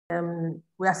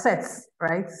we are set,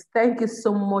 right? Thank you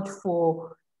so much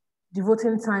for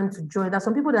devoting time to join. There's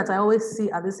some people that I always see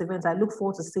at this event. I look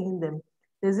forward to seeing them.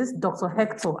 There's this Dr.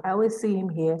 Hector. I always see him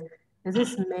here. There's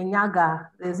this Menyaga.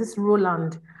 There's this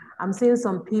Roland. I'm seeing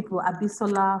some people.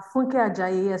 Abisola, Funke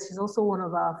Ajayi. Yes, she's also one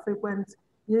of our frequent.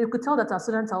 You could tell that our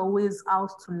students are always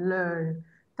out to learn.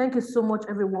 Thank you so much,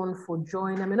 everyone, for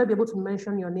joining. I may not be able to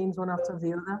mention your names one after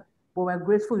the other, but we're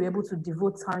grateful you're able to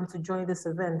devote time to join this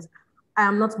event. I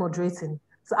am not moderating.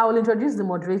 So I will introduce the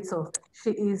moderator.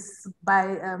 She is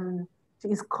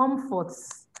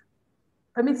Comforts.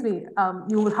 Permit me,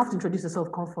 you will have to introduce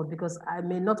yourself, Comfort, because I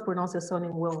may not pronounce your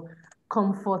surname well.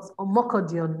 Comfort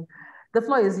Omokodion. The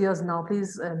floor is yours now.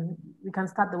 Please, we can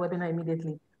start the webinar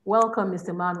immediately. Welcome, Mr.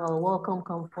 Emmanuel. Welcome,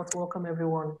 Comfort. Welcome,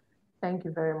 everyone. Thank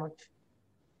you very much.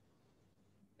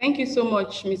 Thank you so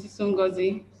much, Mrs.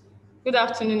 Ngozi. Good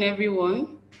afternoon,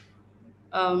 everyone.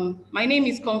 My name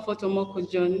is Comfort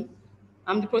Omokodion.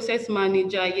 I'm the process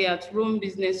manager here at Rome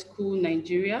Business School,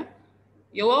 Nigeria.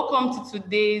 You're welcome to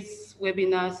today's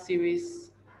webinar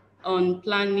series on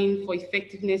planning for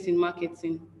effectiveness in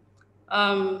marketing.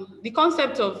 The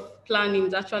concept of planning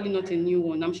is actually not a new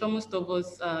one. I'm sure most of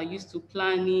us are used to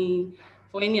planning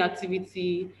for any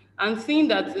activity, and seeing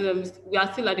that we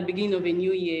are still at the beginning of a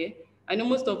new year. I know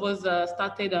most of us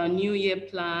started our new year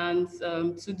plans,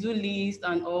 to-do list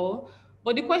and all.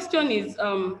 But the question is,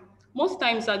 most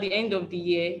times at the end of the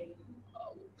year,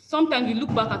 sometimes we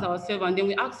look back at ourselves and then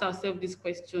we ask ourselves this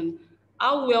question: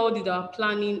 how well did our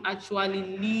planning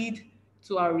actually lead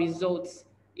to our results?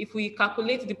 If we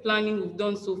calculate the planning we've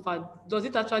done so far, does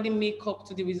it actually make up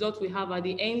to the results we have at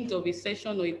the end of a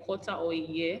session or a quarter or a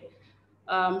year?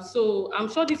 So I'm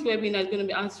sure this webinar is going to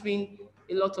be answering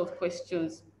a lot of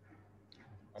questions.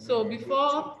 So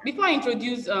before I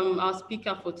introduce our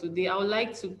speaker for today, I would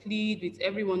like to plead with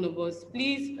every one of us,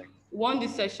 please, want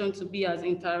this session to be as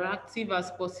interactive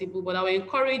as possible, but I will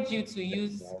encourage you to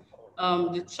use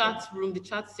the chat room, the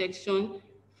chat section.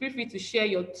 Feel free to share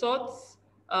your thoughts,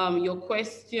 your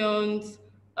questions.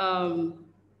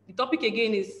 The topic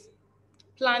again is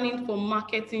planning for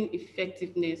marketing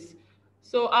effectiveness.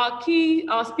 So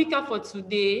our speaker for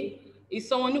today is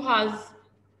someone who has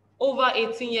over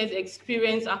 18 years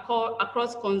experience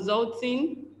across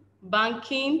consulting,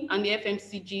 banking, and the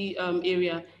FMCG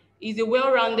area. He's a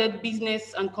well-rounded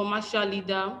business and commercial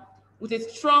leader with a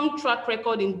strong track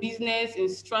record in business, in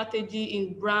strategy,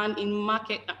 in brand, in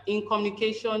market, in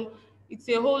communication. It's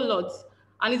a whole lot.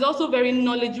 And he's also very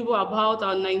knowledgeable about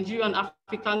our Nigerian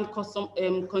African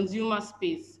consumer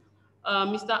space.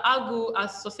 Mr. Agu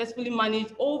has successfully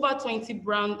managed over 20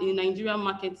 brands in Nigerian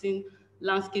marketing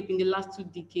landscape in the last 2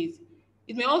 decades.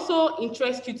 It may also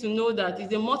interest you to know that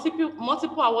he's a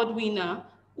multiple award winner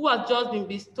who has just been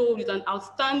bestowed with an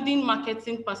outstanding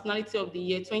marketing personality of the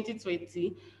year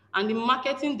 2020 and the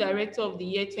marketing director of the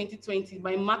year 2020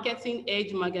 by Marketing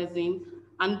Edge magazine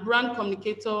and Brand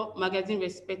Communicator magazine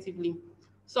respectively.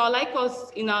 So I'd like us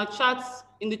in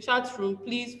the chat room,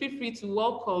 please feel free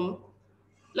to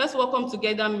let's welcome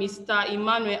together Mr.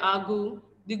 Emmanuel Agu,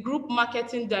 the Group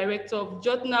Marketing Director of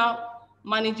Jotna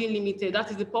Managing Limited.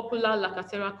 That is the popular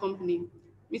Lacatera company.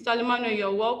 Mr. Emmanuel,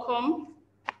 you're welcome.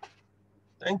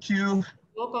 Thank you.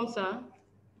 Welcome, sir.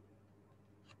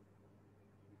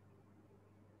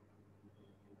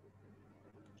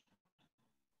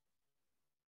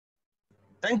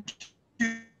 Thank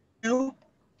you.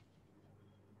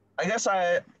 I guess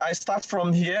I start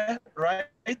from here, right?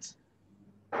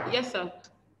 Yes, sir.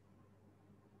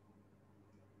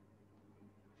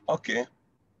 Okay.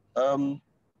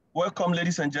 Welcome,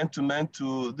 ladies and gentlemen,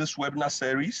 to this webinar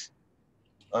series.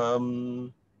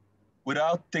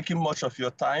 Without taking much of your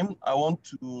time, I want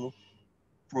to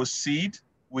proceed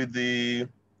with the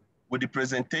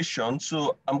presentation.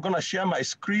 So I'm going to share my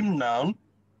screen now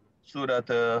so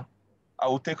that I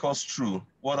will take us through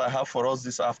what I have for us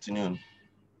this afternoon.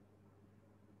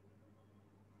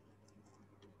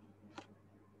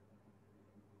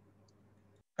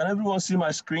 Can everyone see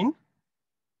my screen?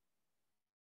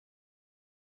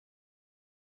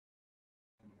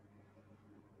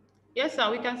 Yes,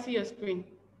 sir, we can see your screen.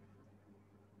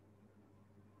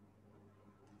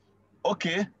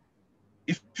 Okay.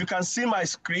 If you can see my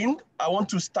screen, I want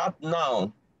to start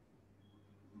now.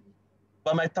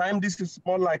 By my time, this is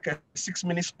more like 6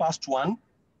 minutes past 1.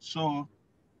 So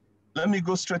let me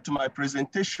go straight to my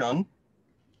presentation.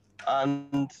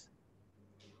 And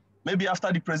maybe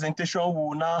after the presentation, we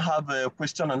will now have a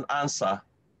question and answer.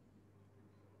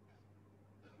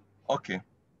 Okay.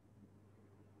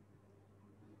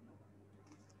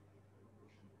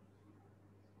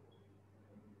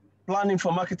 Planning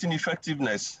for marketing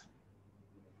effectiveness.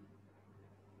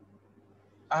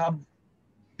 I have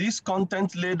this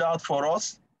content laid out for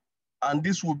us, and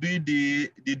this will be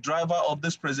the driver of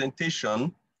this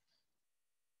presentation.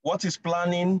 What is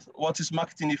planning? What is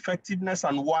marketing effectiveness,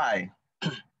 and why?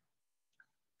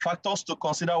 Factors to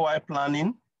consider while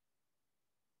planning.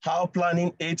 How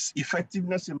planning aids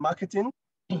effectiveness in marketing.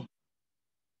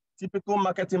 Typical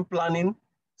marketing planning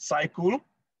cycle.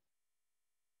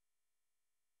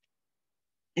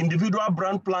 Individual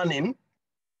brand planning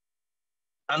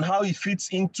and how it fits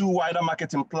into wider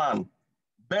marketing plan.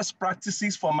 Best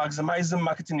practices for maximizing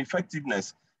marketing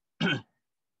effectiveness.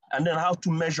 And then how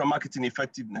to measure marketing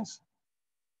effectiveness.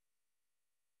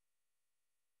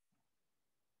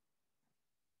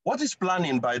 What is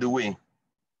planning, by the way?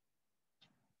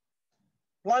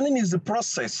 Planning is the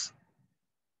process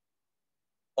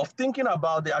of thinking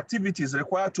about the activities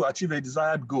required to achieve a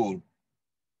desired goal.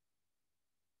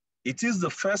 It is the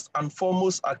first and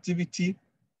foremost activity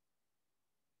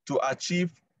to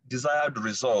achieve desired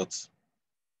results.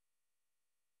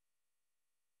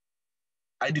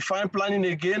 I define planning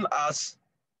again as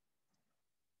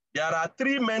there are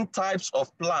three main types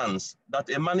of plans that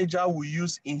a manager will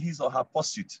use in his or her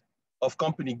pursuit of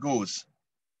company goals.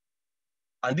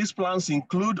 And these plans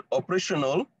include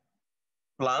operational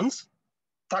plans,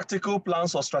 tactical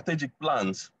plans, or strategic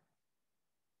plans.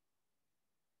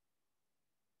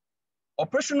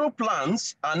 Operational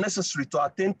plans are necessary to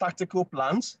attain tactical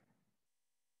plans,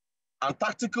 and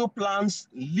tactical plans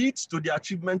lead to the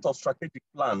achievement of strategic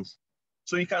plans.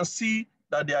 So you can see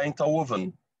that they are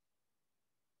interwoven.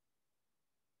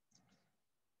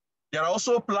 There are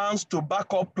also plans to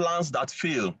back up plans that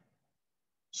fail.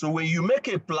 So when you make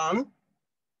a plan,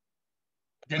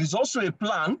 there is also a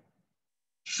plan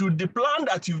should the plan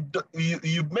that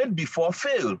you've made before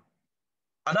fail.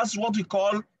 And that's what we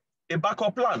call a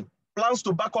backup plan. Plans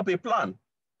to back up a plan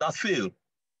that fail.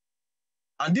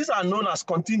 And these are known as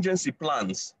contingency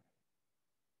plans.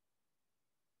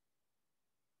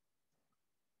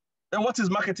 Then what is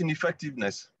marketing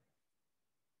effectiveness?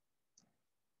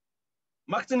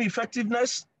 Marketing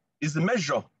effectiveness is the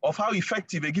measure of how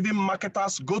effective a given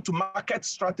marketer's go-to-market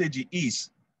strategy is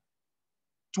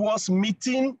towards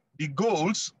meeting the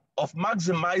goals of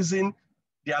maximizing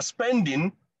their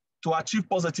spending to achieve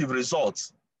positive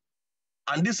results.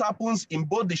 And this happens in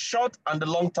both the short and the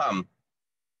long term.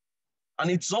 And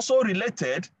it's also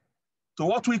related to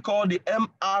what we call the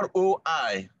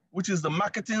MROI, which is the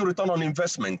marketing return on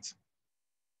investment.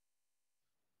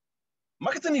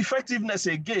 Marketing effectiveness,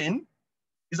 again,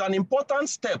 is an important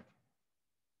step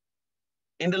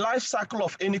in the life cycle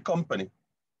of any company,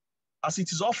 as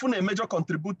it is often a major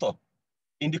contributor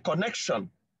in the connection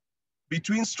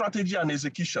between strategy and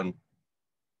execution.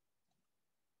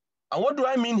 And what do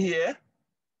I mean here?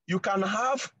 You can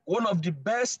have one of the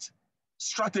best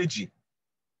strategy,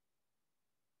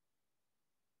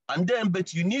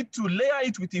 but you need to layer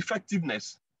it with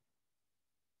effectiveness.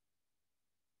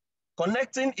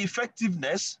 Connecting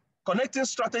effectiveness, connecting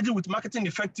strategy with marketing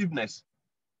effectiveness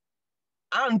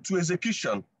and to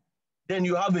execution, then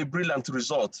you have a brilliant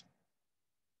result.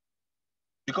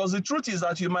 Because the truth is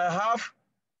that you might have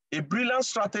a brilliant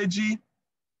strategy,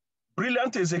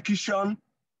 brilliant execution,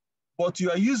 but you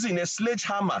are using a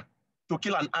sledgehammer to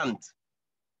kill an ant.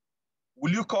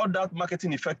 Will you call that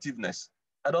marketing effectiveness?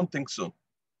 I don't think so.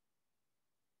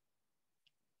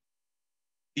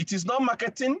 It is not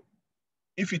marketing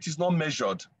if it is not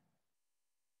measured.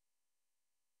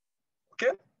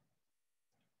 Okay?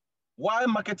 Why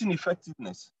marketing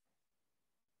effectiveness?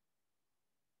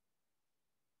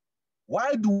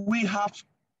 Why do we have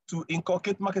to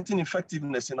inculcate marketing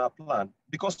effectiveness in our plan?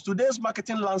 Because today's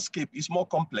marketing landscape is more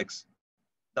complex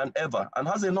than ever and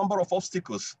has a number of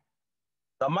obstacles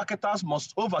that marketers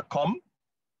must overcome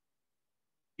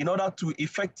in order to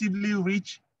effectively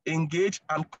reach, engage,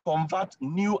 and convert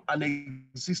new and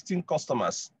existing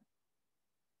customers.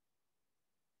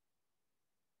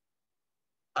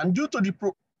 And due to the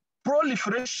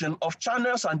proliferation of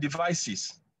channels and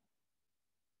devices,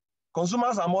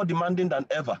 consumers are more demanding than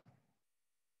ever.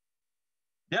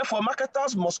 Therefore,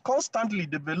 marketers must constantly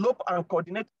develop and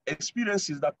coordinate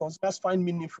experiences that consumers find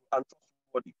meaningful and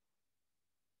trustworthy.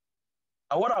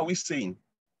 And what are we saying?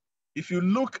 If you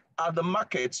look at the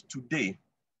market today,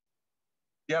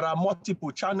 there are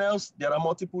multiple channels, there are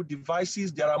multiple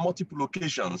devices, there are multiple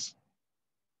occasions.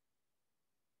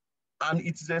 And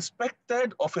it is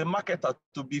expected of a marketer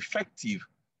to be effective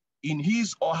in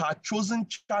his or her chosen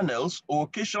channels or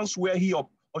occasions where he or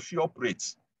she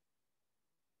operates.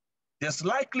 There's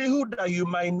likelihood that you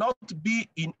might not be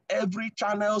in every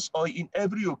channels or in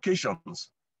every occasions.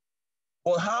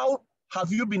 But how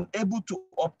have you been able to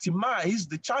optimize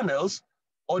the channels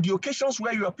or the occasions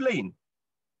where you are playing.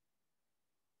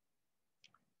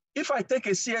 If I take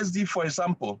a CSD, for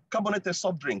example, carbonated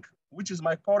soft drink, which is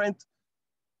my current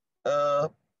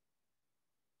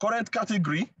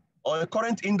category or a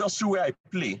current industry where I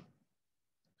play,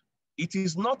 it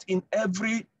is not in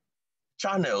every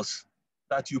channels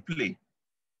that you play.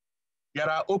 There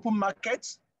are open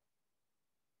markets,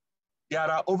 there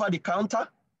are over-the-counter,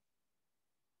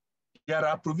 there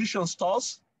are provision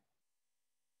stores,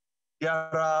 there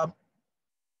are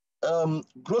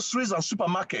groceries and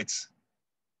supermarkets.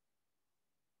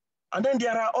 And then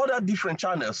there are other different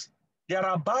channels. There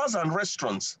are bars and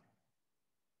restaurants.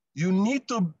 You need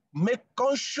to make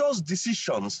conscious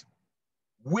decisions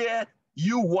where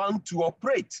you want to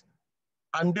operate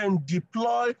and then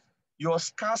deploy your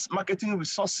scarce marketing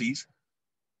resources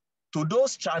to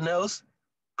those channels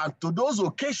and to those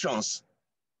occasions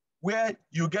where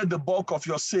you get the bulk of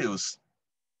your sales.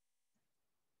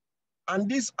 And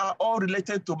these are all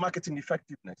related to marketing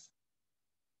effectiveness.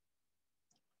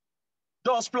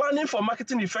 Thus, planning for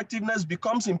marketing effectiveness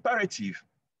becomes imperative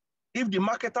if the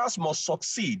marketers must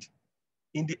succeed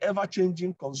in the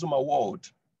ever-changing consumer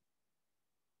world.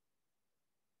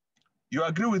 You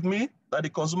agree with me that the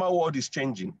consumer world is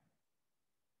changing?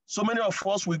 So many of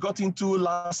us, we got into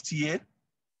last year,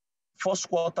 first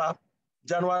quarter,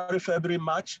 January, February,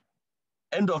 March,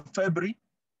 end of February,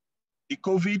 the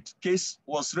COVID case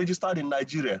was registered in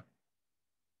Nigeria.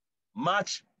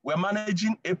 March, we're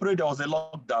managing. April, there was a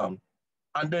lockdown.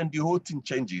 And then the whole thing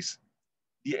changes.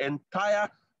 The entire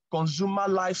consumer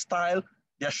lifestyle,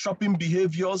 their shopping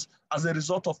behaviors as a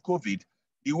result of COVID,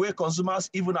 the way consumers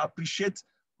even appreciate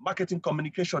marketing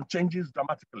communication changes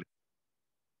dramatically.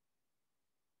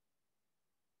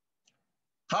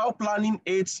 How planning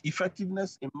aids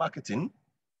effectiveness in marketing?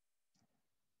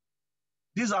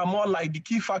 These are more like the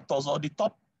key factors or the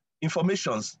top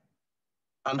informations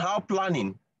and how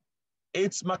planning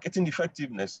aids marketing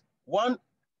effectiveness. One,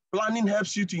 planning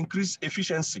helps you to increase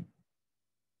efficiency.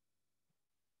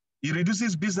 It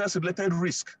reduces business-related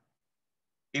risk.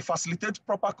 It facilitates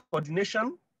proper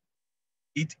coordination.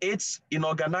 It aids in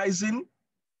organizing,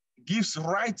 gives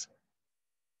right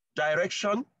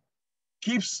direction,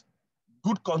 keeps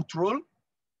good control,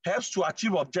 helps to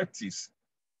achieve objectives,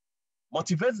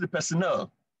 motivates the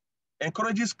personnel,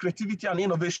 encourages creativity and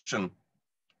innovation,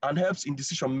 and helps in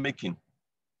decision-making.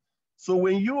 So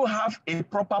when you have a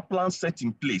proper plan set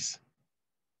in place,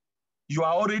 you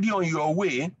are already on your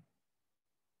way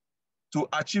to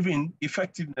achieving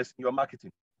effectiveness in your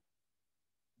marketing.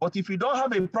 But if you don't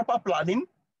have a proper planning,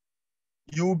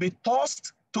 you will be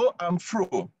tossed to and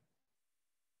fro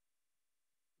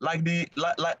like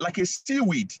a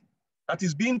seaweed that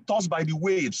is being tossed by the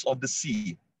waves of the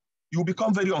sea. You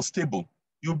become very unstable.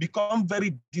 You become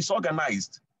very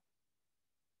disorganized.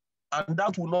 And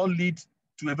that will not lead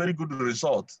to a very good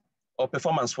result or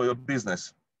performance for your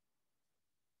business.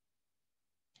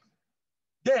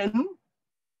 Then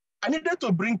I needed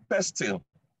to bring Pestle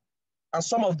and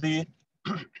some of the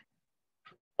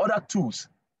other tools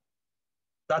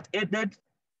that aided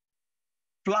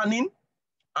planning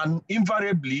and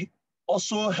invariably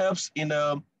also helps in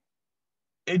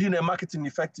aiding a marketing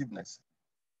effectiveness.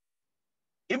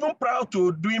 Even prior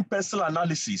to doing Pestle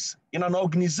analysis, in an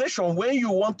organization, when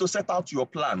you want to set out your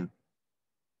plan,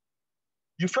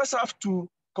 you first have to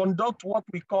conduct what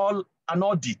we call an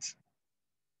audit.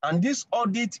 And this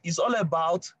audit is all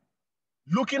about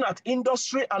looking at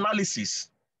industry analysis.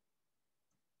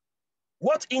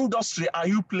 What industry are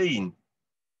you playing?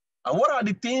 And what are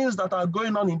the things that are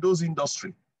going on in those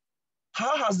industries?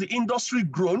 How has the industry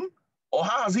grown, or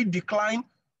how has it declined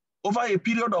over a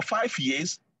period of 5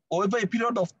 years, or over a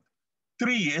period of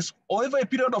 3 years, or over a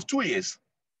period of 2 years?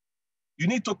 You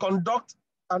need to conduct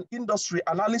an industry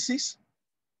analysis.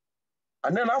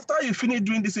 And then after you finish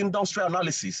doing this industry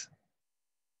analysis,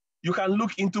 you can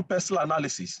look into Pestle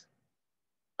analysis.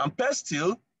 And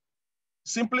Pestle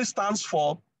simply stands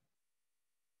for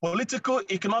political,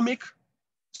 economic,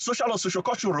 social or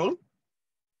sociocultural,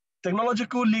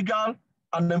 technological, legal,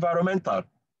 and environmental.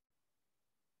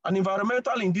 And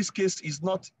environmental in this case is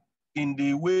not in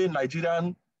the way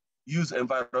Nigerians use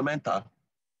environmental.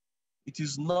 It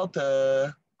is not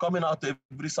coming out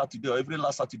every Saturday or every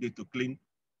last Saturday to clean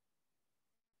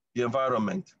the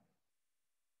environment.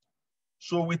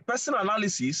 So with Pestle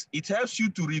analysis, it helps you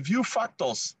to review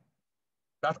factors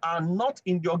that are not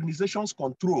in the organization's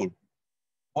control,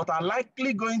 but are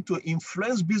likely going to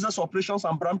influence business operations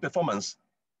and brand performance,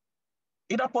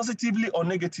 either positively or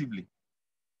negatively.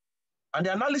 And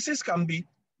the analysis can be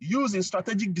used in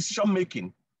strategic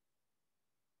decision-making.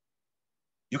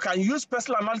 You can use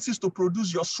Pestle analysis to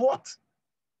produce your SWOT.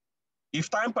 If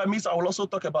time permits, I will also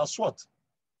talk about SWOT,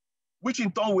 which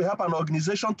in turn will help an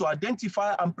organization to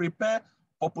identify and prepare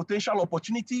for potential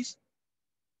opportunities,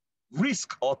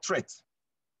 risk, or threats.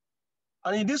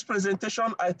 And in this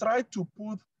presentation, I tried to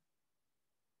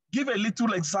give a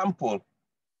little example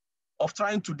of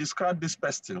trying to describe this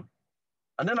person.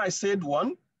 And then I said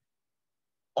one,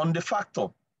 on the factor,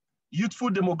 youthful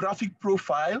demographic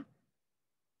profile,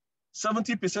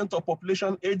 70% of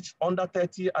population age under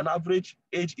 30 and average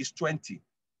age is 20.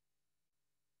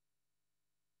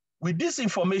 With this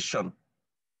information,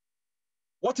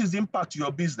 what is the impact to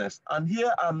your business? And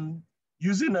here I'm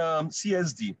using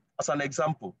CSD as an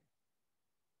example.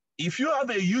 If you have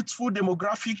a youthful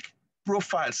demographic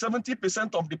profile,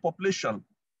 70% of the population,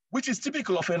 which is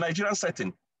typical of a Nigerian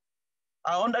setting,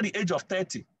 are under the age of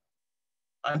 30,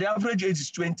 and the average age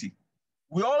is 20.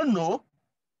 We all know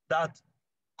that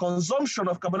consumption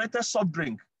of carbonated soft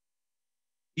drink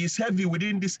is heavy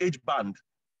within this age band.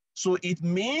 So it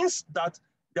means that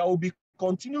there will be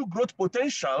continued growth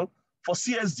potential for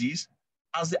CSDs,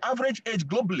 as the average age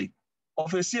globally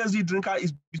of a CSD drinker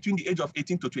is between the age of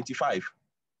 18 to 25.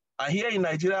 And here in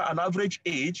Nigeria, an average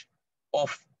age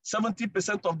of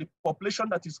 70% of the population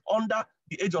that is under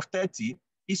the age of 30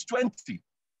 is 20.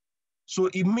 So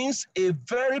it means a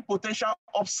very potential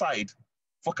upside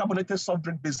for carbonated soft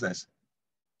drink business.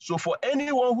 So for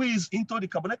anyone who is into the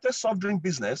carbonated soft drink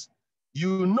business,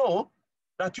 you know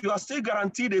that you are still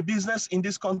guaranteed a business in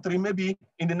this country, maybe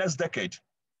in the next decade.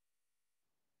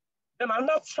 Then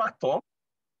another factor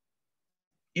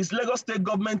is Lagos State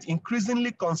government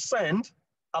increasingly concerned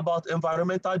about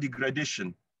environmental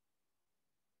degradation.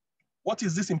 What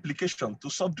is this implication to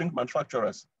soft drink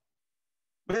manufacturers?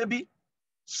 Maybe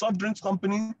soft drinks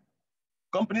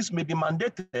companies may be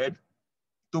mandated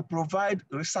to provide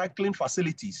recycling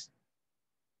facilities,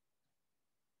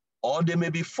 or they may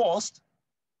be forced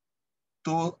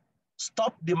to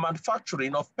stop the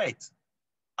manufacturing of PET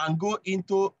and go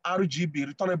into RGB,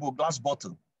 returnable glass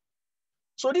bottle.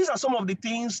 So these are some of the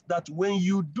things that when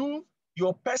you do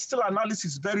your pestle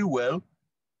analysis very well,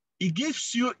 it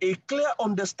gives you a clear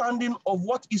understanding of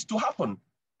what is to happen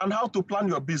and how to plan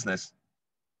your business.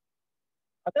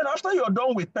 And then after you're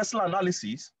done with pestle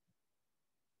analysis,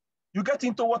 you get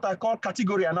into what I call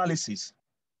category analysis.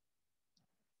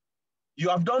 You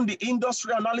have done the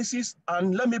industry analysis,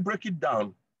 and let me break it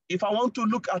down. If I want to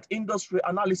look at industry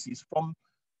analysis from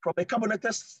a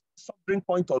carbonated soft drink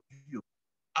point of view,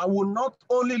 I will not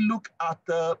only look at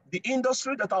the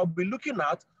industry that I'll be looking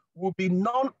at will be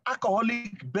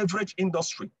non-alcoholic beverage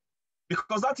industry,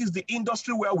 because that is the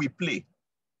industry where we play.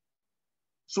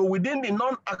 So within the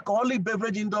non-alcoholic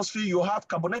beverage industry, you have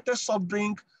carbonated soft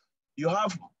drink, you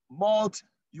have malt,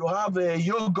 you have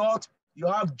yogurt, you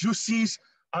have juices,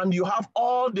 and you have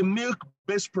all the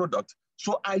milk-based products.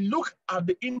 So I look at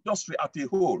the industry as a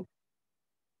whole.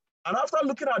 And after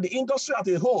looking at the industry as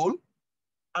a whole,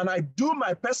 and I do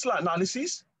my pestle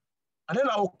analysis, and then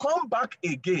I will come back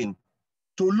again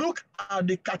to look at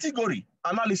the category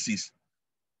analysis.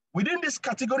 Within this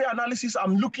category analysis,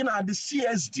 I'm looking at the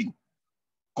CSD,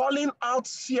 calling out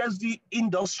CSD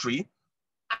industry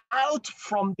out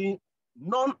from the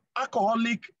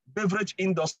non-alcoholic beverage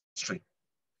industry.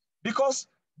 Because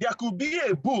there could be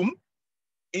a boom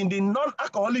in the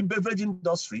non-alcoholic beverage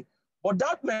industry, but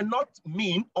that may not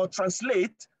mean or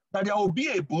translate that there will be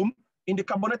a boom in the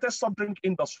carbonated soft drink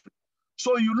industry.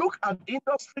 So you look at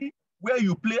industry where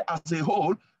you play as a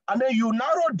whole, and then you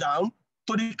narrow down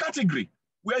to the category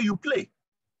where you play,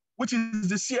 which is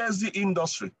the CSD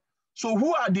industry. So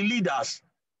who are the leaders?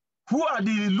 Who are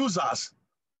the losers?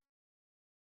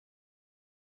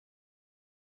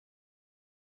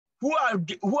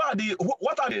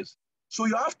 What are these? So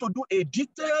you have to do a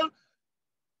detailed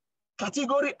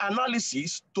category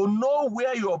analysis to know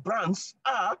where your brands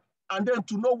are, and then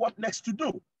to know what next to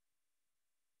do.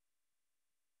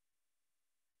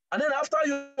 And then after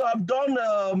you have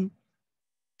done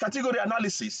category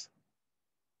analysis,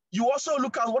 you also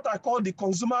look at what I call the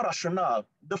consumer rationale,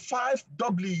 the 5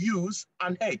 W's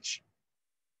and H.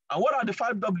 And what are the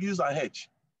 5 W's and H?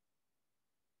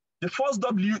 The first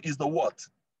W is the what.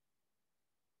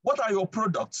 What are your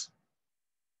products?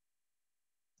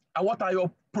 And what are your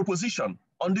proposition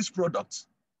on these products?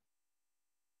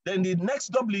 Then the next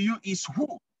W is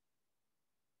who.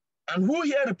 And who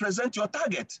here represents your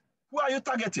target? Who are you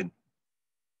targeting?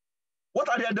 What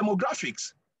are their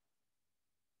demographics?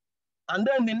 And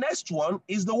then the next one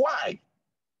is the why.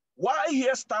 Why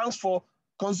here stands for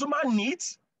consumer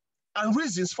needs and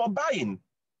reasons for buying.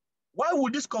 Why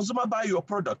would this consumer buy your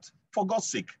product? For God's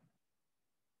sake.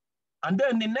 And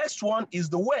then the next one is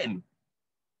the when.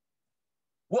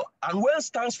 And when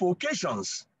stands for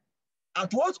occasions.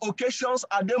 At what occasions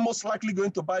are they most likely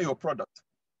going to buy your product?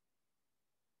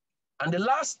 And the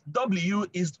last W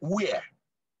is where.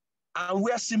 And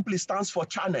where simply stands for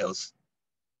channels.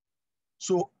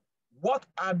 So what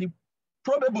are the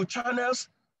probable channels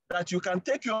that you can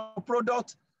take your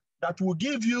product that will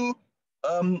give you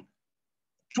 20%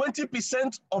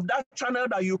 of that channel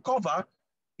that you cover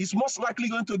is most likely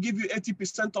going to give you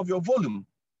 80% of your volume.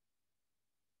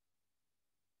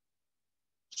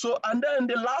 So, and then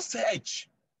the last H,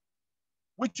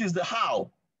 which is the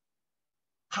how.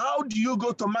 How do you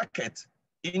go to market?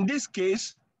 In this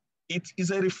case, it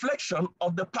is a reflection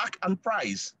of the pack and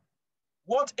price.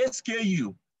 What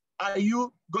SKU are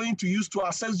you going to use to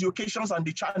assess the occasions and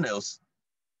the channels?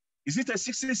 Is it a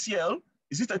 60 CL?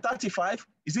 Is it a 35?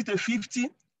 Is it a 50?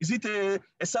 Is it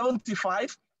a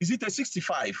 75? Is it a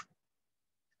 65?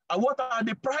 And what are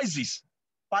the prices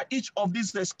by each of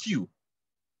these SKU?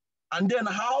 And then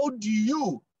how do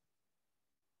you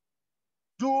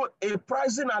do a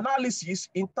pricing analysis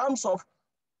in terms of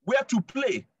where to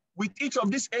play with each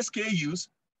of these SKUs?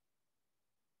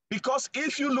 Because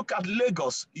if you look at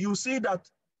Lagos, you see that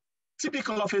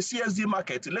typical of a CSD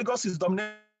market, Lagos is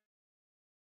dominated.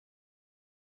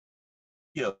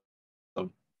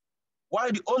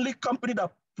 Why the only company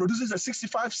that produces a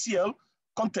 65 CL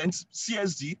content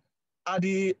CSD are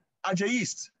the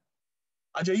Ajayist.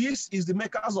 Ajayist is the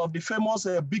makers of the famous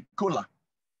Big Cola.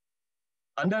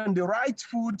 And then the Right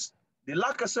Foods, the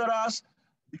Lacaseras,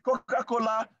 the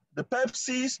Coca-Cola, the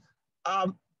Pepsis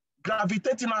are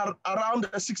gravitating around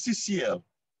the 60 CL.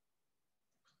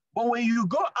 But when you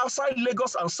go outside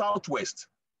Lagos and Southwest,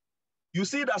 you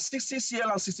see that 60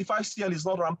 CL and 65 CL is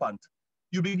not rampant.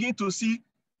 You begin to see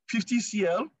 50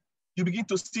 CL, you begin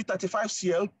to see 35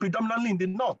 CL, predominantly in the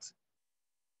north.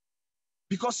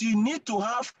 Because you need to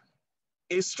have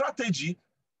a strategy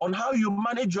on how you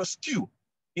manage your SKU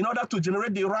in order to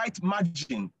generate the right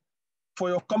margin for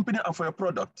your company and for your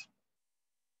product.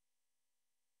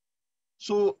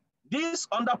 So this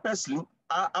under person,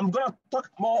 I'm gonna talk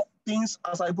more things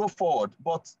as I go forward,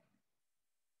 but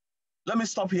let me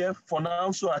stop here for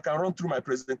now so I can run through my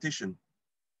presentation.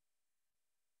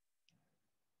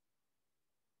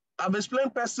 I've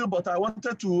explained PERSIL, but I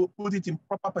wanted to put it in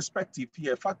proper perspective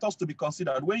here. Factors to be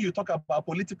considered. When you talk about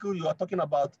political, you are talking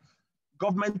about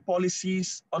government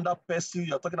policies under PERSIL,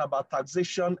 you're talking about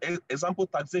taxation, example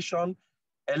taxation,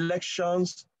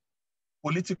 elections,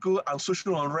 political and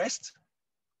social unrest.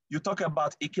 You talk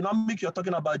about economic, you're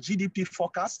talking about GDP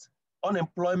forecast,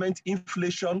 unemployment,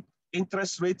 inflation,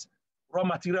 interest rate, raw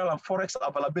material and forex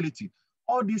availability.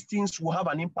 All these things will have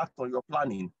an impact on your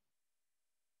planning.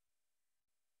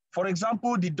 For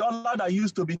example, the dollar that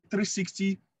used to be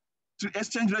 360, to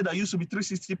exchange rate that used to be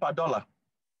 360 per dollar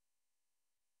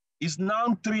is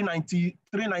now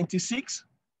 396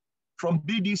 from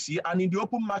BDC, and in the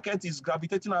open market is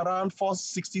gravitating around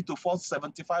 460 to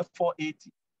 475,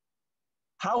 480.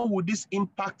 How would this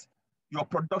impact your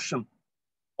production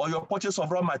or your purchase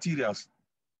of raw materials?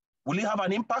 Will it have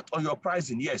an impact on your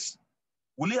pricing? Yes.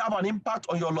 Will it have an impact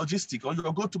on your logistics or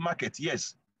your go-to-market?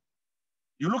 Yes.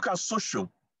 You look at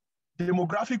social,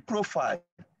 demographic profile,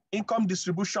 income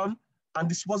distribution, and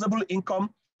disposable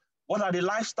income. What are the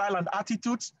lifestyle and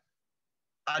attitudes?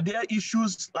 Are there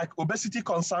issues like obesity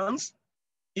concerns?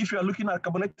 If you're looking at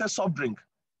carbonated soft drink,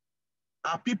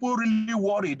 are people really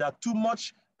worried that too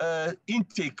much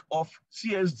intake of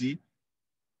CSD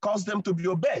cause them to be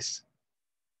obese?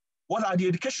 What are the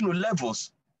educational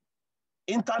levels?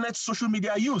 Internet, social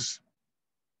media use.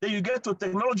 Then you get to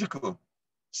technological,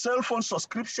 cell phone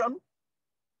subscription,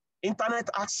 internet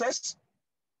access,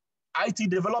 IT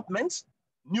development,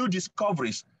 new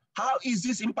discoveries. How is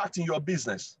this impacting your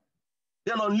business?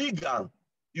 Then on legal,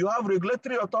 you have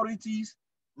regulatory authorities,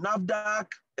 NAFDAC,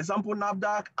 example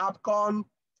NAFDAC, APCON,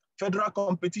 Federal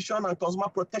Competition and Consumer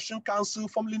Protection Council,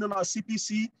 formerly known as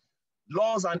CPC,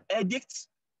 laws and edicts,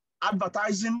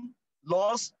 advertising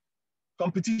laws,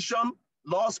 competition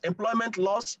laws, employment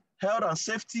laws, health and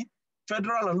safety,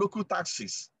 federal and local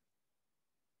taxes.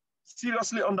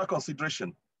 Seriously under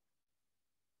consideration.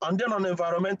 And then on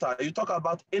environmental, you talk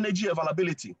about energy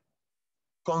availability,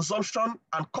 consumption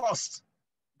and cost,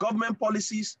 government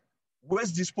policies,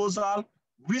 waste disposal,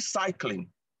 recycling.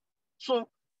 So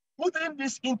putting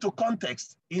this into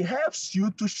context, it helps you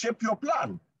to shape your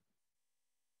plan.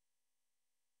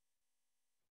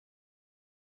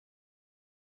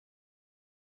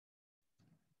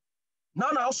 Now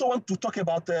I also want to talk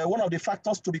about one of the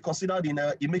factors to be considered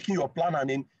in making your plan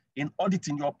and in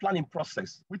auditing your planning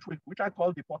process, which I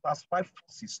call the Porter's 5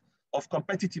 forces of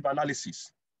competitive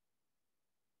analysis.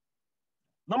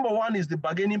 Number one is the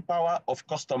bargaining power of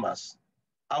customers.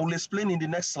 I will explain in the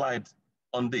next slide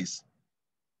on this.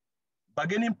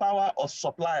 Bargaining power of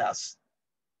suppliers,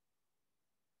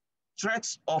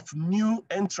 threats of new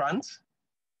entrants,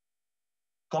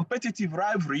 competitive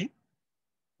rivalry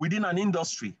within an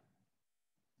industry,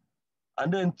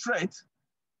 and then threat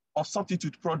of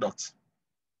substitute products.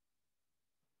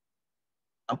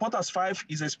 And Porter's 5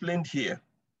 is explained here.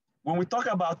 When we talk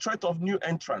about threat of new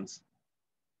entrants,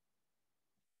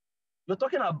 you're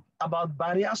talking about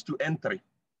barriers to entry.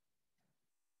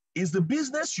 Is the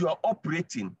business you are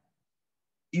operating,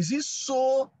 is it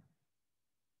so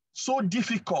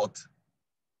difficult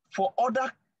for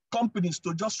other companies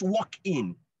to just walk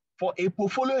in, for a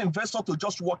portfolio investor to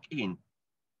just walk in?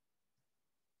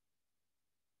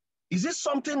 Is it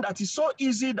something that is so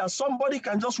easy that somebody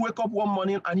can just wake up one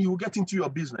morning and you will get into your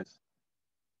business?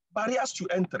 Barriers to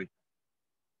entry.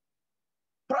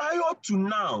 Prior to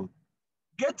now,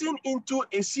 getting into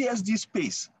a CSD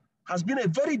space has been a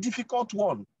very difficult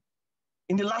one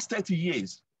in the last 30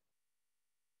 years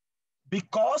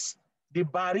because the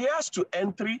barriers to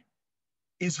entry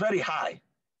is very high.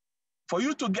 For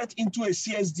you to get into a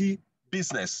CSD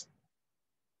business,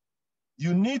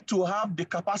 you need to have the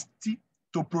capacity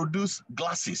to produce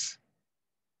glasses.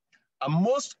 And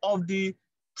most of the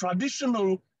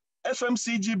traditional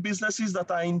FMCG businesses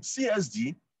that are in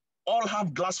CSD all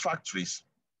have glass factories.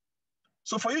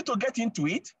 So for you to get into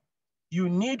it, you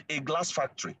need a glass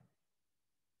factory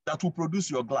that will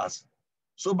produce your glass.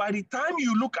 So by the time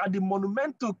you look at the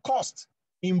monumental cost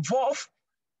involved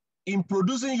in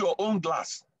producing your own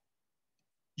glass,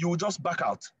 you will just back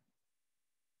out.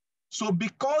 So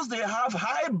because they have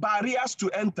high barriers to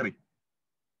entry,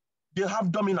 they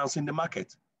have dominance in the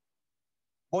market.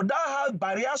 But that high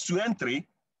barriers to entry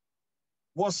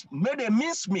was made a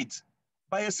mincemeat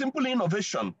by a simple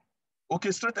innovation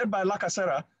orchestrated by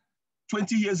Lacasera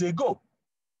 20 years ago.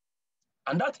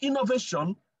 And that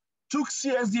innovation took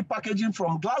CSD packaging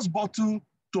from glass bottle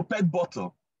to PET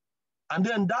bottle. And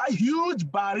then that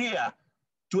huge barrier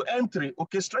to entry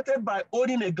orchestrated by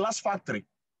owning a glass factory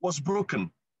was broken.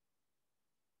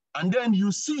 And then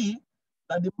you see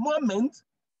that the moment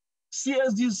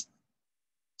CSDs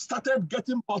started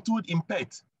getting bottled in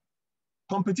PET,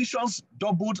 competitions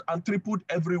doubled and tripled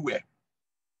everywhere.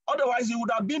 Otherwise, it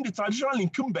would have been the traditional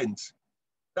incumbents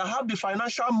that have the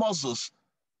financial muscles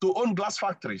to own glass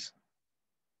factories.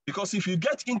 Because if you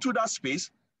get into that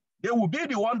space, they will be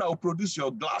the one that will produce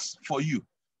your glass for you.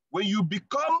 When you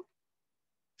become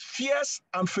fierce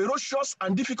and ferocious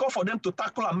and difficult for them to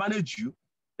tackle and manage you,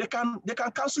 they can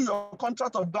cancel your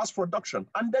contract of glass production,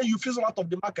 and then you fizzle out of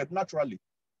the market naturally.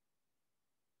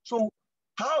 So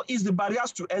how is the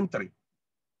barriers to entry?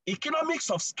 Economics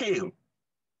of scale,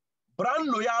 brand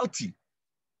loyalty.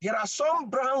 There are some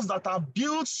brands that have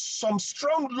built some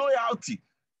strong loyalty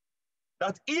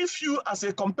that if you as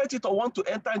a competitor want to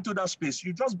enter into that space,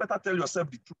 you just better tell yourself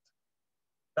the truth.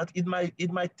 That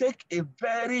it might take a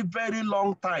very, very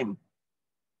long time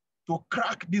to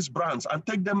crack these brands and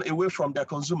take them away from their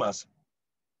consumers.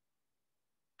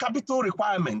 Capital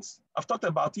requirements, I've talked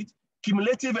about it.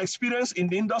 Cumulative experience in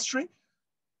the industry,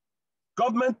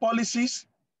 government policies,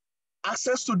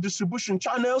 access to distribution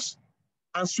channels,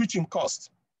 and switching costs.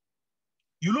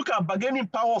 You look at bargaining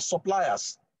power of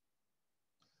suppliers,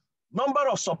 number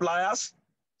of suppliers,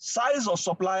 size of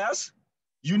suppliers,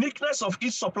 uniqueness of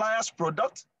each supplier's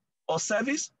product or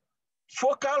service,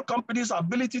 focal companies'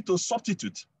 ability to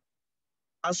substitute,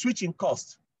 and switching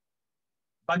costs.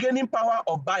 Bargaining power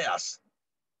of buyers,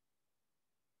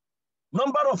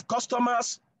 number of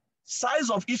customers, size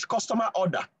of each customer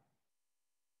order,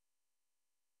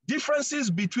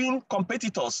 differences between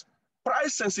competitors,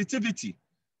 price sensitivity,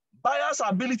 buyers'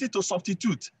 ability to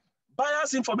substitute,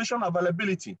 buyers' information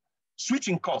availability,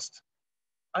 switching cost.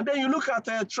 And then you look at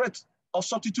a threat of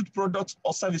substitute products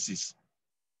or services.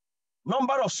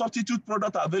 Number of substitute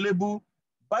products available,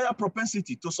 buyer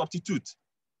propensity to substitute,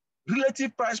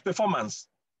 relative price performance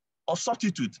of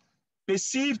substitute,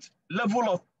 perceived level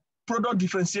of product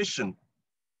differentiation,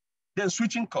 then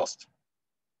switching cost.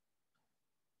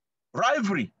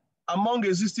 Rivalry among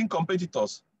existing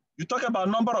competitors. You talk about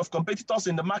number of competitors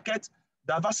in the market,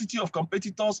 diversity of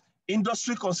competitors,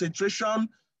 industry concentration,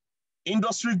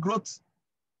 industry growth,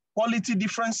 quality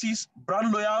differences,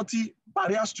 brand loyalty,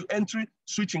 barriers to entry,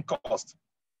 switching cost.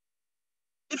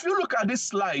 If you look at this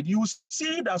slide, you will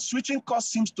see that switching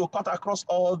cost seems to cut across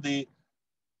all the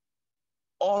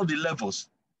levels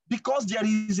because there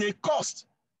is a cost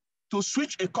to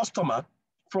switch a customer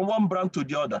from one brand to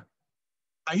the other.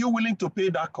 Are you willing to pay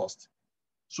that cost?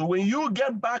 So when you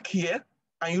get back here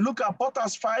and you look at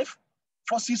Porter's 5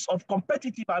 forces of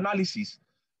competitive analysis.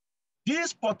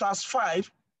 These portals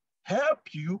 5 help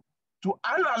you to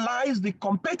analyze the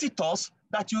competitors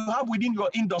that you have within your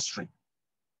industry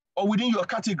or within your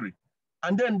category.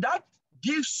 And then that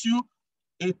gives you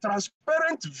a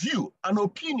transparent view and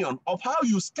opinion of how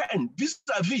you stand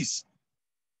vis-a-vis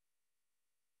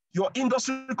your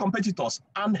industry competitors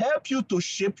and help you to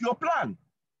shape your plan.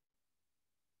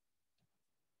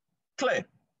 Clear?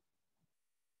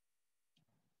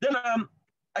 Then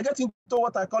I get into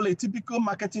what I call a typical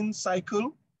marketing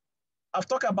cycle. I've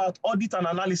talked about audit and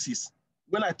analysis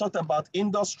when I talked about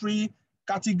industry,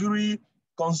 category,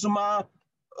 consumer,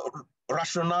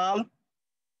 rationale,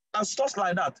 and stuff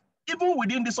like that. Even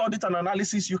within this audit and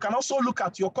analysis, you can also look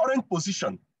at your current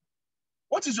position.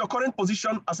 What is your current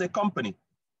position as a company?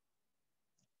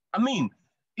 I mean,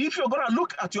 if you're going to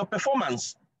look at your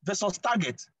performance versus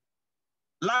target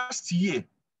last year,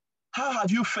 how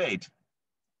have you fared?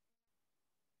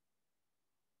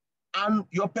 And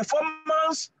your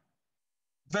performance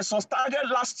versus target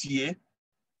last year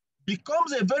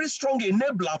becomes a very strong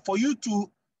enabler for you to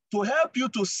help you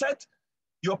to set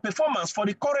your performance for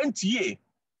the current year.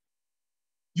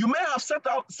 You may have set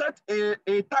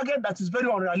a target that is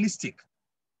very unrealistic,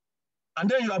 and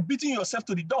then you are beating yourself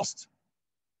to the dust.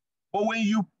 But when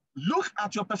you look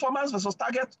at your performance versus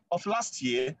target of last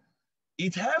year,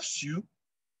 it helps you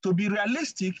to be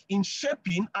realistic in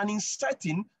shaping and in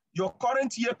setting your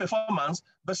current year performance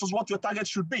versus what your target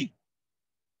should be.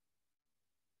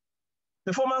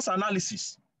 Performance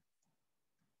analysis.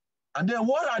 And then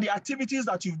what are the activities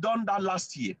that you've done that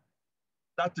last year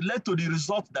that led to the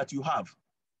result that you have?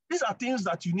 These are things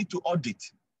that you need to audit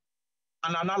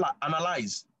and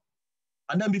analyze.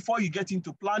 And then before you get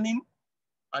into planning,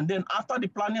 and then after the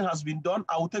planning has been done,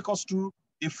 I will take us through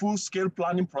a full-scale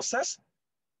planning process.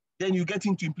 Then you get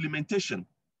into implementation.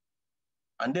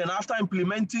 And then after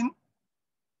implementing,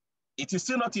 it is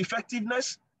still not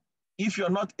effectiveness if you're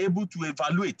not able to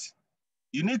evaluate.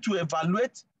 You need to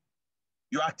evaluate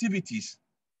your activities,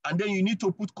 and then you need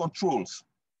to put controls.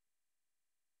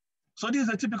 So this is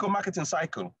a typical marketing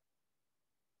cycle.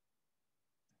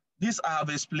 This I have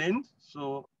explained,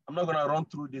 so I'm not going to run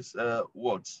through these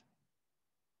words.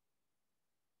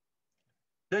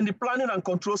 Then the planning and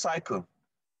control cycle.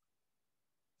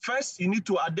 First, you need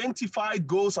to identify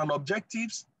goals and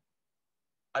objectives,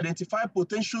 identify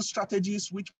potential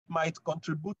strategies which might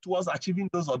contribute towards achieving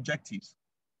those objectives,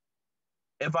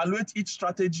 evaluate each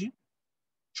strategy,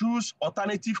 choose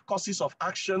alternative courses of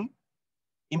action,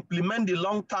 implement the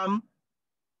long term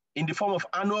in the form of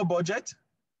annual budget,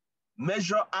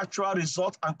 measure actual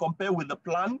results and compare with the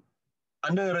plan,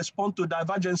 and then respond to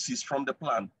divergences from the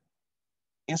plan.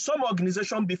 In some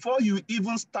organizations, before you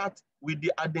even start with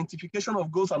the identification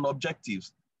of goals and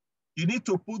objectives, you need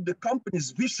to put the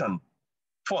company's vision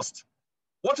first.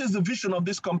 What is the vision of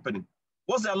this company?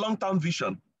 What's their long-term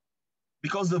vision?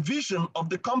 Because the vision of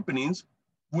the companies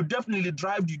would definitely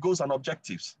drive the goals and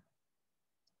objectives.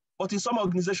 But in some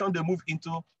organizations, they move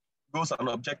into goals and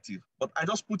objectives. But I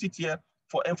just put it here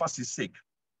for emphasis sake.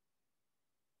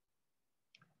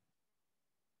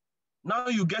 Now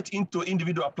you get into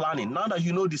individual planning. Now that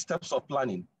you know the steps of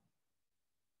planning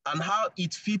and how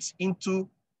it fits into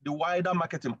the wider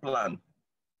marketing plan.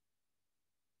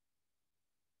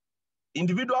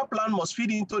 Individual plan must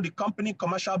fit into the company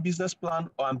commercial business plan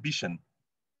or ambition.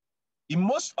 In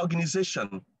most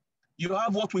organizations, you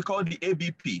have what we call the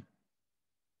ABP,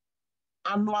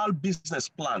 annual business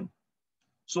plan.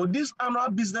 So this annual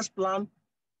business plan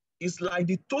is like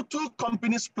the total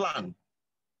company's plan.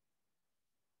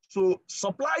 So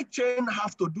supply chain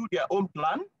have to do their own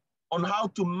plan on how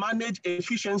to manage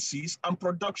efficiencies and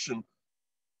production,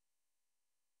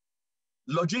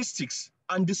 logistics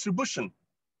and distribution.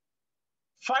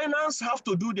 Finance have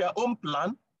to do their own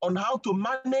plan on how to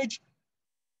manage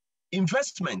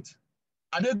investment.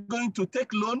 Are they going to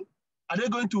take loan? Are they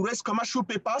going to raise commercial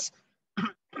papers?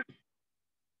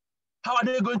 How are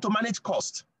they going to manage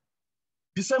cost?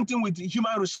 The same thing with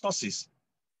human resources.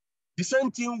 The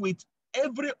same thing with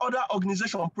every other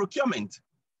organization, procurement,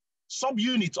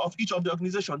 subunits of each of the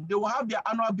organization, they will have their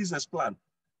annual business plan.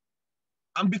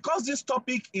 And because this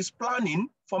topic is planning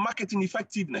for marketing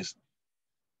effectiveness,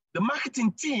 the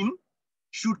marketing team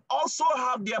should also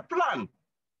have their plan,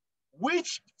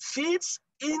 which fits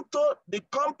into the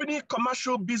company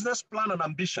commercial business plan and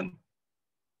ambition.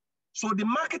 So the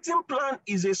marketing plan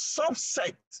is a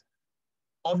subset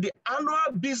of the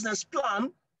annual business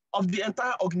plan of the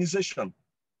entire organization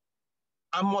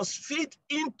and must fit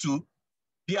into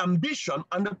the ambition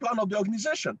and the plan of the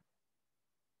organization.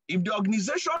 If the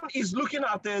organization is looking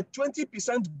at a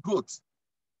 20% growth,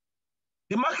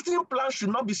 The marketing plan should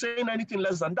not be saying anything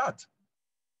less than that.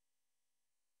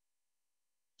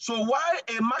 So while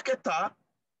a marketer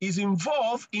is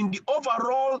involved in the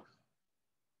overall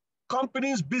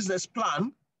company's business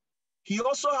plan, he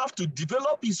also has to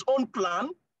develop his own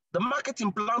plan, the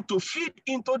marketing plan, to fit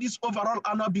into this overall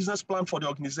annual business plan for the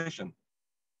organization.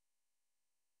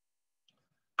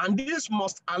 And this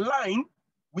must align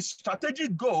with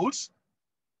strategic goals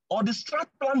or the strat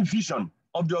plan vision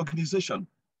of the organization.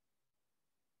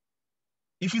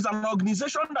 If it's an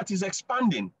organization that is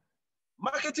expanding,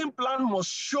 marketing plan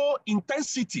must show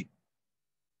intensity,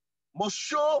 must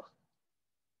show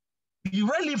the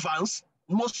relevance,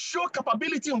 must show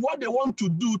capability in what they want to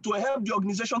do to help the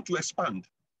organization to expand.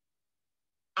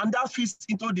 And that fits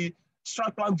into the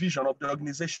strat plan vision of the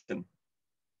organization.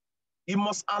 It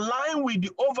must align with the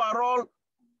overall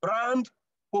brand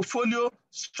portfolio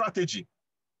strategy.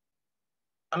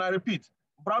 And I repeat,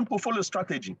 brand portfolio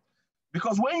strategy.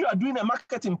 Because when you are doing a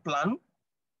marketing plan,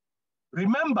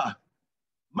 remember,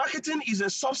 marketing is a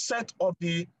subset of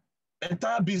the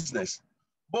entire business.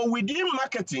 But within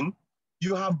marketing,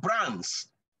 you have brands.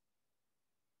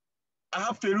 I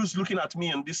have Ferouz looking at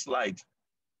me on this slide.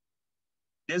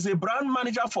 There's a brand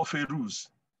manager for Ferouz.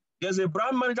 There's a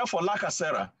brand manager for La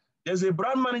Casera. There's a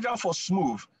brand manager for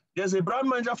Smooth. There's a brand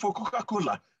manager for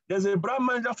Coca-Cola. There's a brand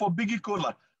manager for Biggie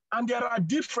Cola. And there are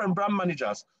different brand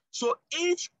managers. So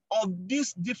each of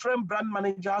these different brand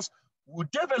managers will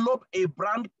develop a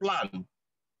brand plan.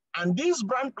 And this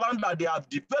brand plan that they have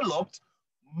developed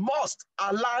must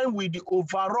align with the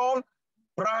overall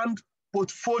brand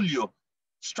portfolio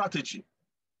strategy.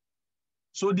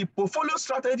 So the portfolio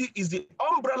strategy is the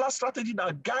umbrella strategy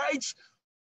that guides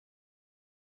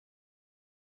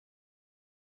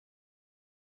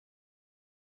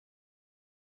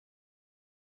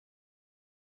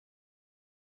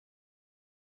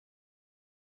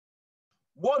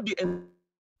what the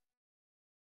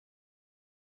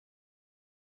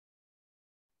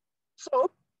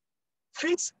so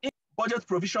fits in budget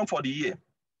provision for the year.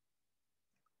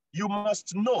 You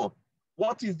must know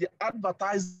what is the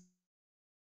advertising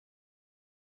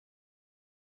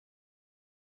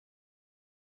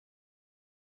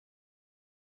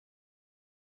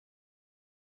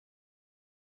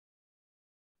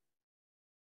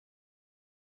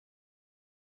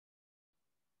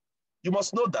you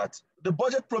must know that the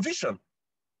budget provision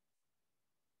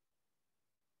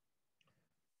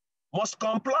must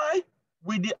comply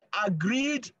with the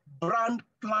agreed brand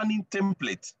planning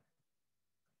template.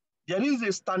 There is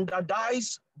a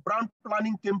standardized brand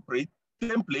planning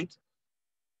template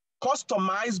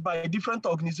customized by a different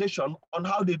organization on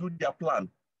how they do their plan.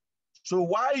 So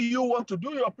while you want to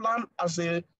do your plan as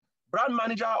a brand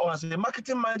manager or as a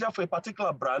marketing manager for a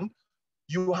particular brand,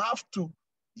 you have to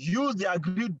use the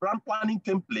agreed brand planning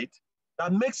template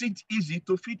that makes it easy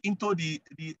to fit into the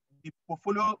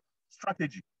portfolio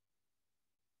strategy.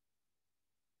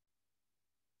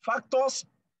 Factors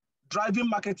driving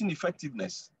marketing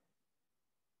effectiveness.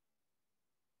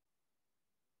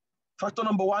 Factor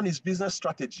number one is business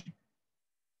strategy.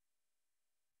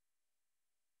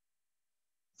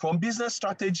 From business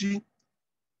strategy,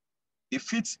 it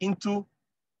fits into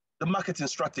the marketing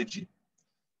strategy.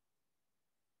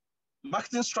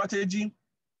 Marketing strategy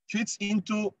fits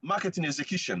into marketing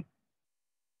execution,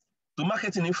 to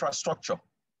marketing infrastructure,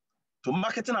 to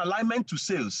marketing alignment to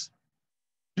sales.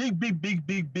 Big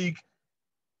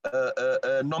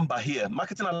number here.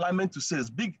 Marketing alignment to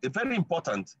sales, very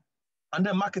important. And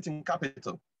then marketing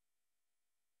capital.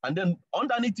 And then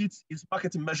underneath it is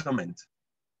marketing measurement.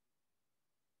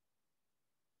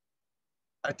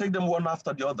 I take them one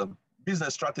after the other.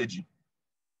 Business strategy.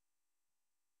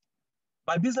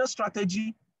 By business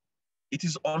strategy, it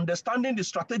is understanding the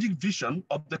strategic vision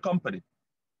of the company,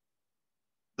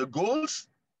 the goals,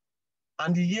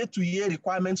 and the year-to-year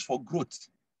requirements for growth.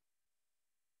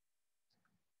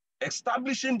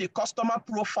 Establishing the customer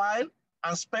profile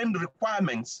and spend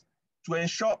requirements to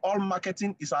ensure all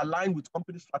marketing is aligned with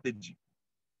company strategy.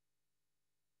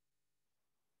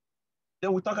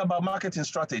 Then we talk about marketing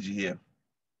strategy here.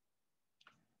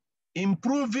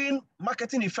 Improving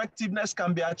marketing effectiveness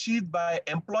can be achieved by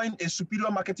employing a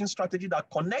superior marketing strategy that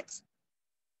connects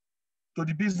to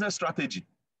the business strategy,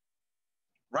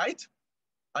 right?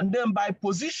 And then by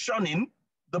positioning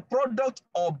the product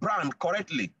or brand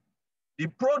correctly, the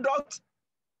product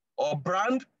or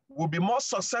brand will be more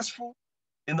successful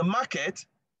in the market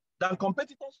than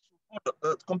competitors'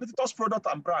 product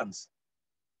and brands.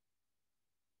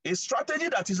 A strategy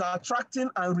that is attracting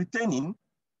and retaining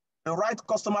the right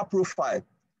customer profile,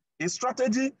 a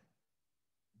strategy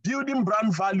building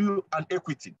brand value and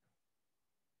equity.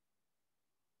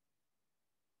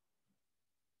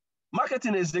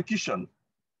 Marketing execution.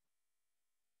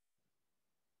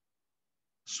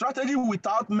 Strategy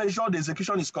without measured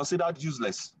execution is considered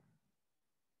useless.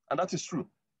 And that is true.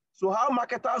 So how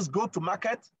marketers go to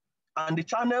market and the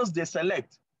channels they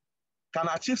select can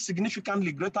achieve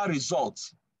significantly greater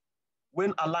results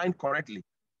when aligned correctly.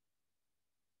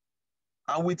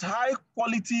 And with high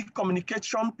quality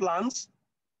communication plans,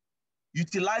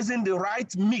 utilizing the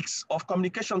right mix of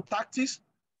communication tactics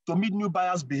to meet new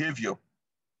buyers' behavior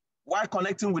while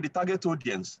connecting with the target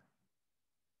audience,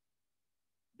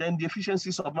 then the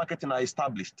efficiencies of marketing are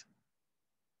established.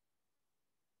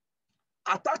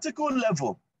 At tactical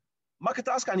level,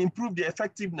 marketers can improve their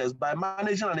effectiveness by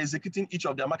managing and executing each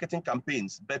of their marketing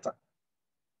campaigns better.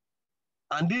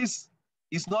 And this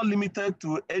is not limited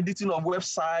to editing of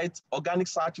websites, organic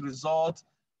search results,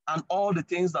 and all the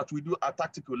things that we do at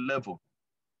tactical level.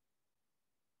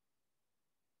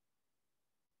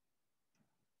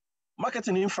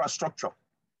 Marketing infrastructure.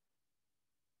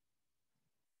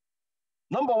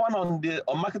 Number one on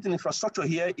marketing infrastructure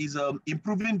here is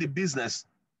improving the business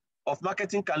of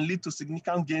marketing can lead to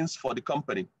significant gains for the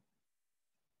company.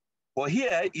 But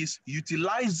here is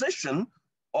utilization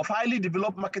of highly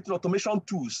developed marketing automation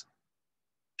tools.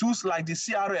 Tools like the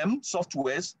CRM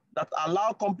softwares that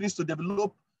allow companies to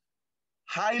develop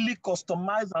highly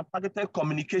customized and targeted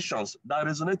communications that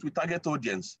resonate with target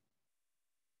audience.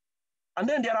 And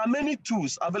then there are many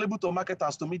tools available to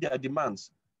marketers to meet their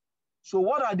demands. So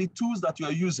what are the tools that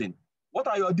you're using? What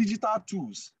are your digital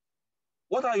tools?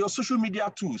 What are your social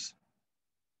media tools?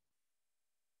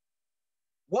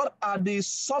 What are the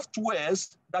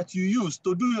softwares that you use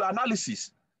to do your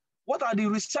analysis? What are the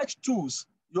research tools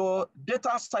your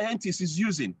data scientist is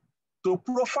using to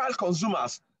profile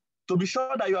consumers to be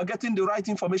sure that you are getting the right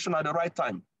information at the right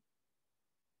time?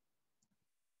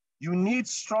 You need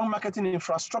strong marketing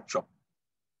infrastructure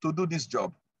to do this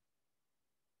job.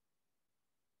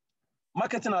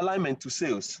 Marketing alignment to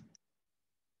sales.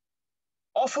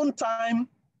 Oftentimes,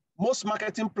 most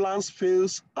marketing plans fail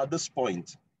at this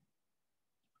point.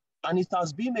 And it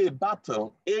has been a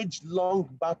battle, age-long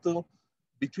battle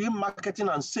between marketing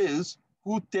and sales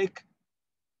who take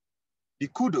the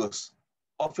kudos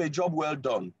of a job well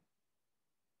done.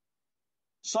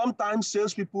 Sometimes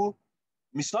salespeople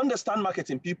misunderstand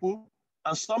marketing people,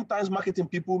 and sometimes marketing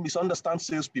people misunderstand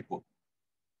salespeople.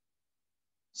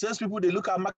 Salespeople, they look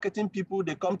at marketing people,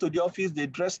 they come to the office, they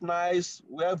dress nice,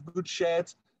 wear good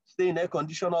shirts, stay in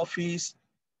air-conditioned office,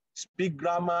 speak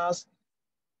grammars,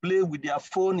 play with their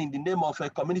phone in the name of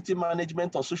community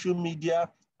management or social media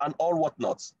and all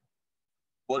whatnots.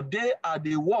 But they are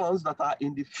the ones that are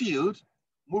in the field,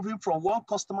 moving from one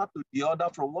customer to the other,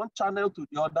 from one channel to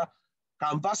the other,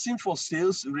 canvassing for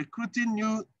sales, recruiting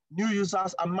new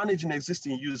users and managing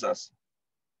existing users.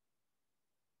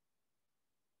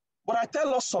 But I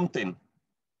tell us something.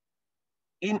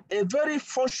 In a very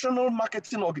functional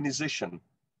marketing organization,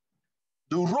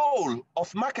 the role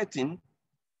of marketing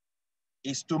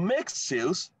is to make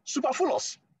sales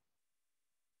superfluous.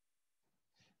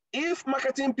 If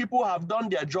marketing people have done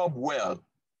their job well,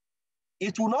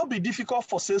 it will not be difficult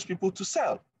for salespeople to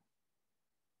sell.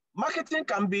 Marketing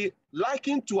can be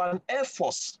likened to an air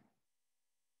force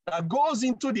that goes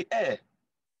into the air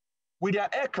with their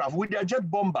aircraft, with their jet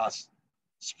bombers,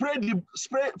 spray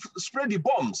the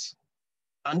bombs.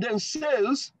 And then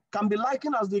sales can be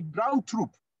likened as the ground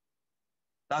troop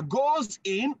that goes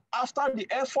in after the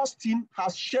Air Force team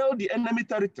has shelled the enemy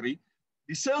territory.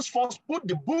 The sales force put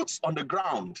the boots on the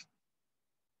ground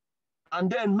and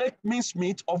then make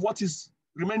mincemeat of what is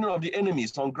remaining of the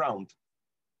enemies on ground.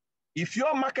 If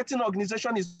your marketing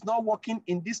organization is not working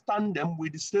in this tandem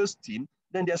with the sales team,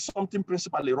 then there's something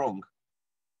principally wrong.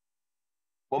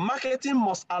 But marketing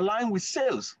must align with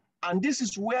sales, and this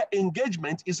is where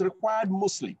engagement is required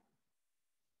mostly.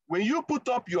 When you put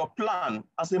up your plan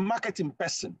as a marketing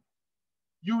person,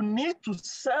 you need to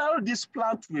sell this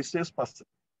plan to a salesperson,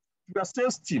 to your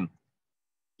sales team.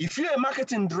 If you're a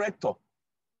marketing director,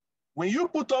 when you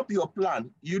put up your plan,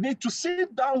 you need to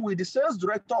sit down with the sales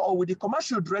director or with the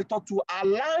commercial director to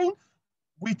align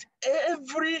with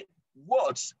every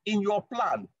words in your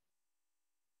plan.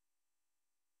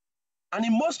 And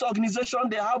in most organizations,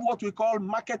 they have what we call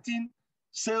marketing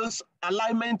sales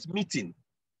alignment meeting.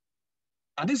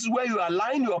 And this is where you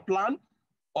align your plan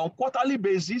on quarterly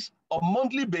basis or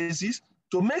monthly basis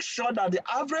to make sure that the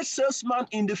average salesman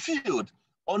in the field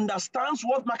understands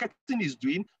what marketing is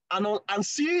doing and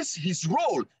sees his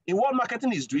role in what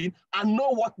marketing is doing and know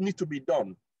what needs to be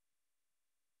done.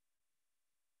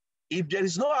 If there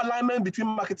is no alignment between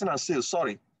marketing and sales,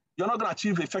 sorry, you're not going to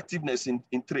achieve effectiveness in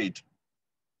trade.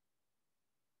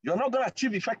 You're not going to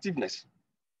achieve effectiveness.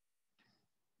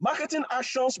 Marketing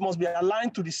actions must be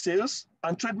aligned to the sales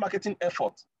and trade marketing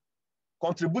effort,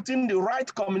 contributing the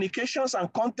right communications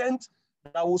and content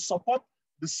that will support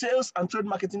the sales and trade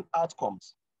marketing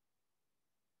outcomes.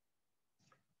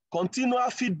 Continual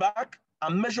feedback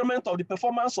and measurement of the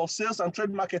performance of sales and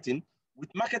trade marketing with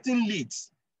marketing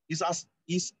leads is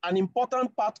an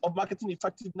important part of marketing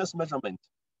effectiveness measurement.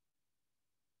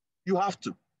 You have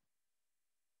to.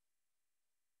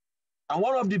 And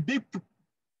one of the big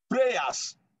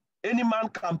prayers any man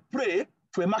can pray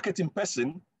to a marketing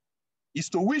person is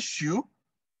to wish you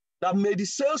that may the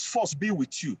sales force be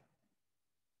with you.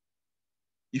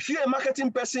 If you're a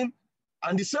marketing person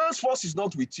and the sales force is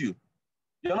not with you,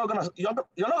 you're not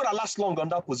gonna last long on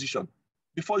that position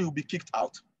before you'll be kicked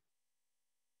out.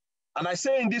 And I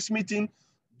say in this meeting,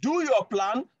 do your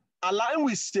plan, align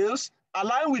with sales,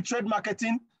 align with trade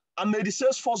marketing, and may the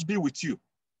sales force be with you.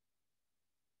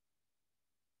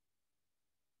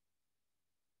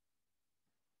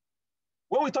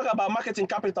 When we talk about marketing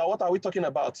capital, what are we talking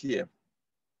about here?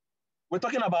 We're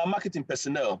talking about marketing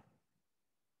personnel.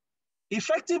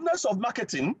 Effectiveness of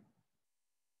marketing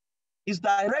is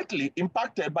directly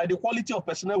impacted by the quality of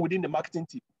personnel within the marketing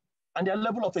team and their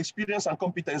level of experience and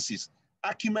competencies,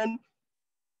 acumen,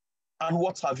 and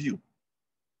what have you.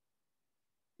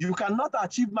 You cannot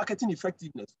achieve marketing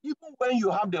effectiveness, even when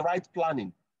you have the right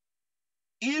planning,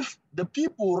 if the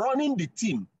people running the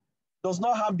team does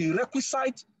not have the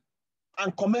requisite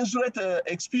and commensurate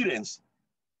experience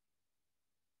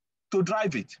to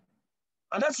drive it.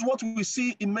 And that's what we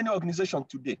see in many organizations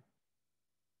today.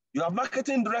 You have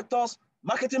marketing directors,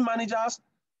 marketing managers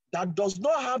that does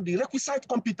not have the requisite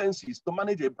competencies to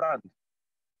manage a brand.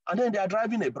 And then they are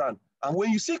driving a brand. And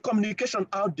when you see communication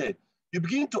out there, you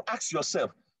begin to ask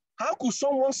yourself, how could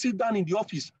someone sit down in the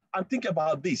office and think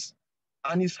about this?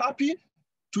 And is happy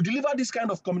to deliver this kind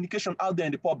of communication out there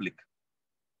in the public?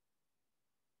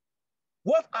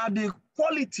 What are the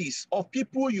qualities of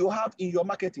people you have in your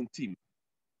marketing team?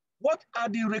 What are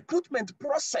the recruitment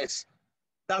process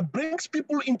that brings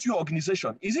people into your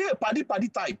organization? Is it a paddy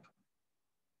type?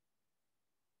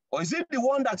 Or is it the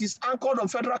one that is anchored on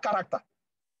federal character?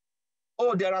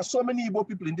 Oh, there are so many Igbo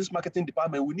people in this marketing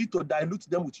department, we need to dilute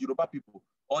them with Yoruba people.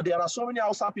 Or there are so many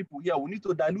Hausa people here, we need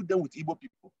to dilute them with Igbo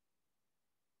people.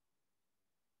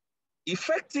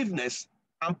 Effectiveness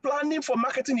and planning for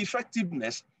marketing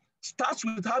effectiveness starts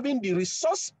with having the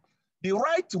resource, the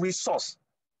right resource,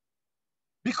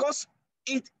 because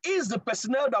it is the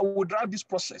personnel that will drive this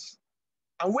process.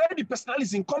 And where the personnel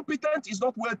is incompetent, is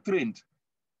not well trained,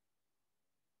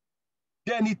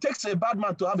 then it takes a bad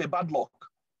man to have a bad luck.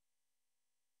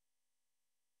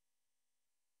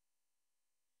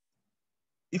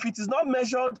 If it is not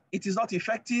measured, it is not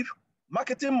effective.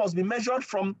 Marketing must be measured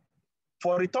for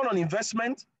return on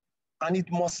investment, and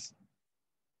it must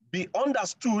be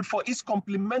understood for its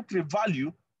complementary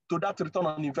value to that return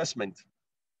on investment.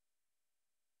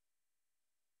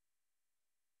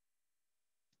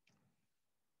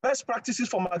 Best practices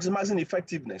for maximizing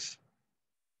effectiveness.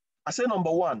 I say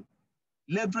number one,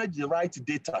 leverage the right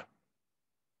data.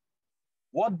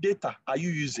 What data are you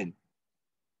using?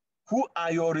 Who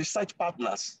are your research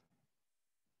partners?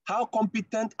 How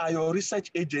competent are your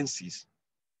research agencies?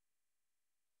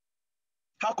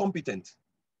 How competent?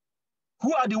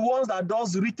 Who are the ones that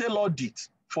does retail audit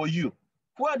for you?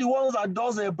 Who are the ones that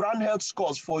does brand health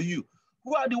scores for you?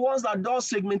 Who are the ones that does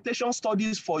segmentation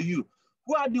studies for you?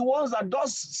 Who are the ones that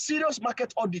does serious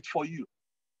market audit for you?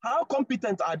 How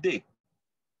competent are they?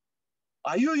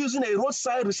 Are you using a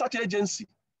roadside research agency?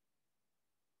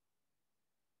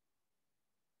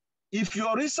 If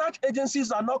your research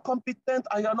agencies are not competent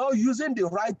and you're not using the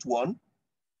right one,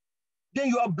 then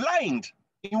you are blind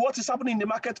in what is happening in the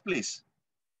marketplace.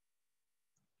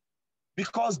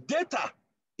 Because data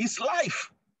is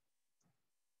life.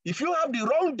 If you have the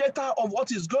wrong data of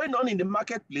what is going on in the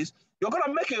marketplace, you're going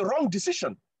to make a wrong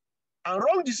decision. And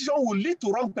wrong decision will lead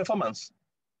to wrong performance.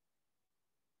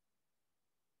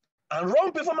 And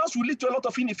wrong performance will lead to a lot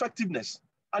of ineffectiveness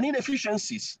and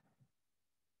inefficiencies.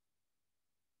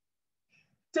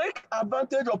 Take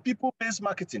advantage of people-based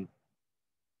marketing.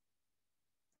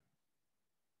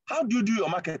 How do you do your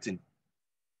marketing?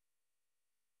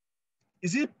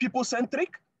 Is it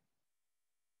people-centric?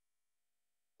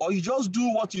 Or you just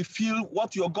do what you feel,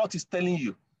 what your gut is telling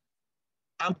you?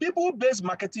 And people-based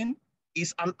marketing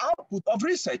is an output of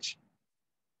research.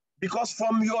 Because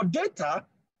from your data,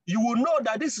 you will know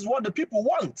that this is what the people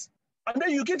want, and then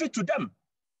you give it to them.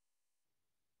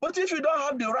 But if you don't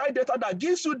have the right data that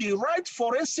gives you the right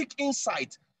forensic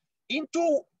insight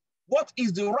into what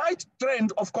is the right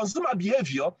trend of consumer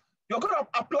behavior, you're going to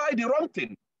apply the wrong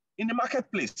thing in the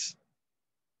marketplace.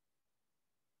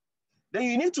 Then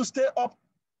you need to stay up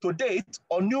to date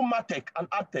on new MarTech and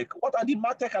AdTech. What are the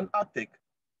MarTech and AdTech?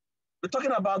 We're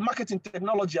talking about marketing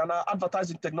technology and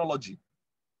advertising technology.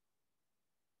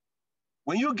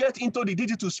 When you get into the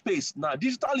digital space, now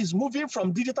digital is moving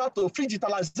from digital to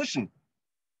digitalization.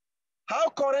 How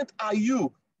current are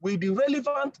you with the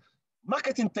relevant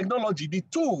marketing technology, the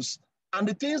tools, and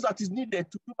the things that is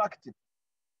needed to do marketing?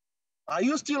 Are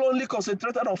you still only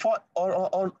concentrated on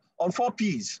four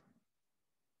Ps?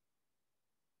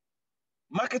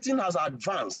 Marketing has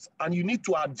advanced, and you need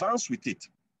to advance with it.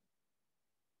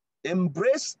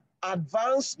 Embrace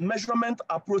advanced measurement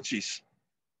approaches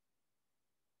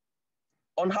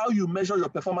on how you measure your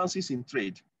performances in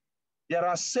trade. There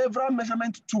are several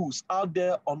measurement tools out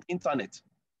there on internet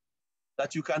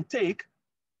that you can take,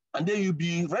 and then you'll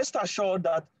be rest assured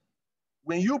that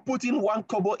when you put in 1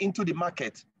 kobo into the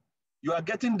market, you are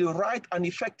getting the right and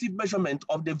effective measurement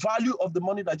of the value of the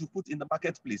money that you put in the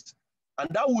marketplace. And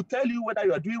that will tell you whether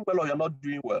you are doing well or you're not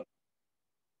doing well.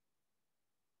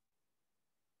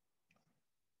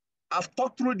 I've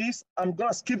talked through this. I'm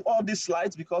gonna skip all these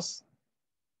slides because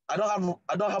I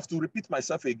don't have to repeat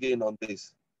myself again on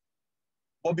this.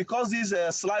 But because these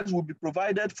slides will be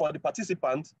provided for the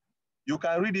participants, you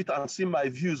can read it and see my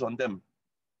views on them.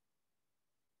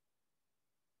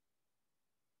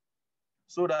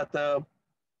 So that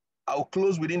I'll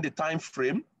close within the time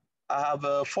frame. I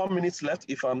have 4 minutes left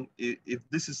if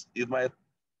my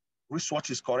wristwatch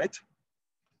is correct.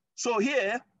 So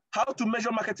here, how to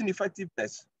measure marketing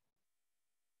effectiveness.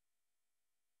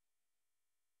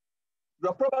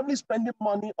 You're probably spending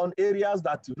money on areas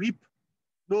that reap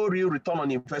no real return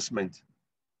on investment.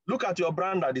 Look at your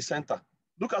brand at the center.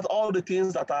 Look at all the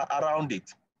things that are around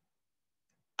it.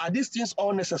 Are these things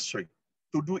all necessary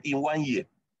to do in 1 year?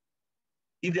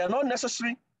 If they are not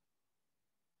necessary,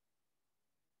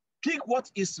 pick what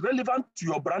is relevant to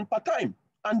your brand per time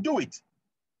and do it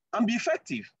and be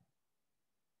effective.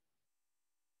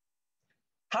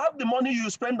 Half the money you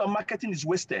spend on marketing is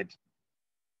wasted.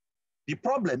 The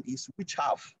problem is which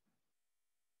half?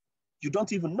 You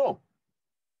don't even know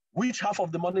which half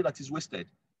of the money that is wasted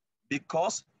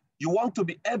because you want to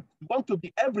be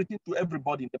everything to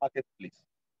everybody in the marketplace.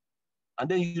 And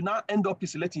then you now end up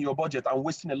isolating your budget and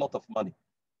wasting a lot of money.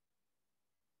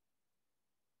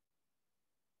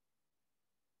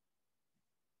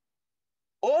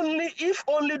 If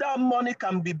only that money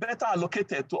can be better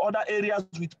allocated to other areas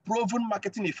with proven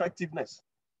marketing effectiveness,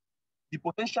 the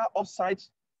potential upside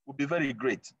will be very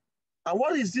great. And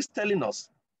what is this telling us?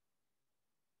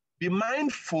 Be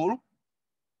mindful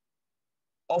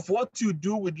of what you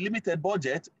do with limited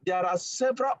budget. There are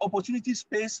several opportunity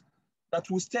space that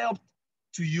will stay up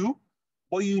to you,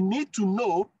 but you need to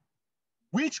know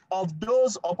which of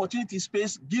those opportunity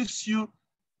space gives you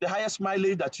the highest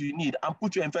mileage that you need and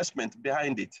put your investment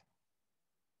behind it.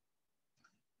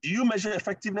 Do you measure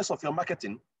effectiveness of your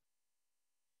marketing?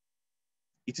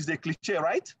 It is a cliche,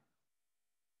 right?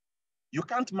 You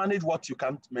can't manage what you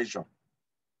can't measure.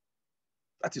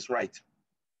 That is right.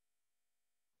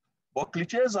 But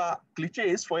cliches are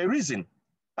cliches for a reason.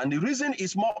 And the reason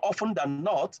is more often than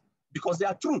not because they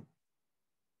are true.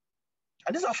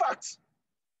 And these are facts.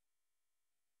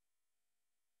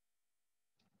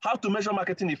 How to measure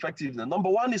marketing effectiveness? Number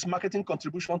 1 is marketing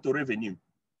contribution to revenue.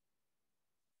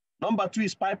 Number 2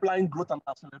 is pipeline growth and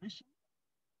acceleration.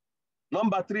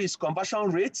 Number 3 is conversion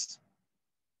rates.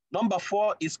 Number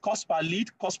 4 is cost per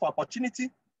lead, cost per opportunity.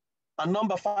 And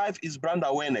number 5 is brand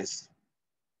awareness.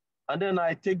 And then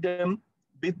I take them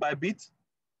bit by bit.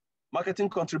 Marketing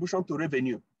contribution to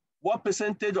revenue. What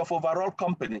percentage of overall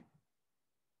company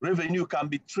revenue can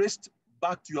be traced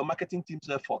back to your marketing team's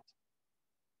effort?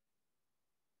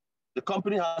 The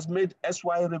company has made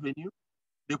SY revenue.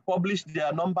 They published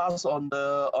their numbers on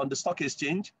the stock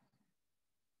exchange.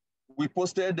 We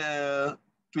posted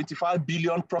 25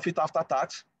 billion profit after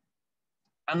tax.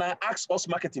 And I asked us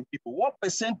marketing people, what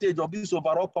percentage of this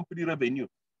overall company revenue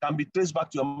can be traced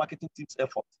back to your marketing team's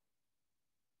effort?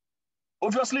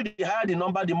 Obviously, the higher the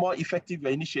number, the more effective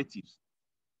your initiatives,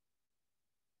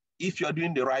 if you're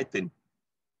doing the right thing.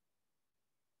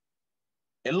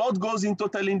 A lot goes into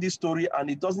telling this story, and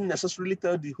it doesn't necessarily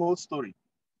tell the whole story.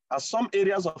 As some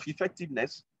areas of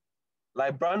effectiveness,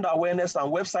 like brand awareness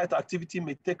and website activity,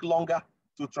 may take longer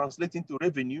to translate into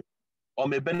revenue or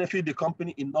may benefit the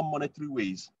company in non-monetary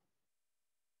ways.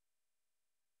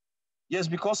 Yes,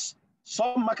 because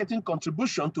some marketing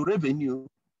contribution to revenue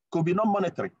could be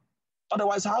non-monetary.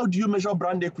 Otherwise, how do you measure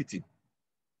brand equity?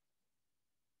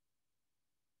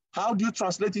 How do you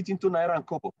translate it into Naira and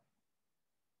Kobo?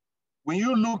 When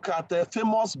you look at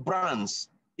famous brands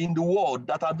in the world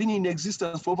that have been in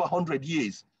existence for over 100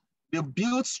 years, They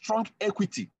build strong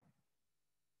equity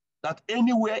that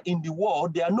anywhere in the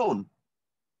world they are known.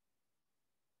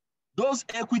 Those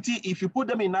equity, if you put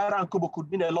them in Naira and Kobo,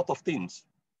 could mean a lot of things.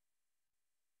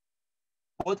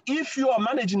 But if you are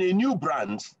managing a new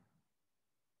brand,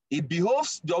 it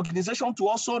behoves the organization to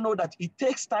also know that it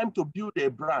takes time to build a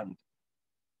brand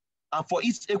and for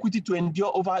its equity to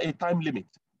endure over a time limit,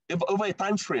 over a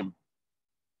time frame.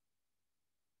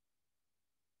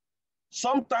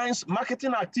 Sometimes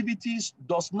marketing activities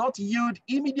does not yield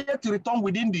immediate return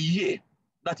within the year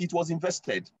that it was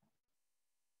invested.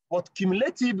 But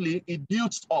cumulatively, it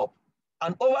builds up.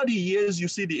 And over the years, you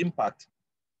see the impact.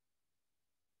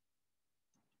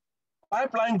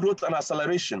 Pipeline growth and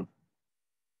acceleration.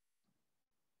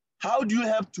 How do you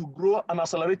help to grow and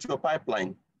accelerate your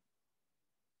pipeline?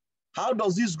 How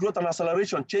does this growth and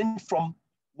acceleration change from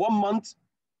 1 month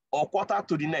or quarter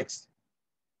to the next?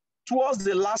 Towards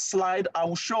the last slide, I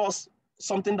will show us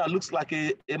something that looks like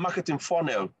a marketing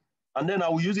funnel. And then I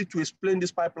will use it to explain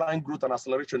this pipeline growth and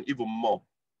acceleration even more.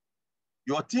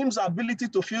 Your team's ability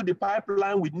to fill the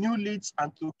pipeline with new leads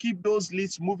and to keep those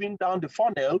leads moving down the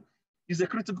funnel is a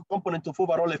critical component of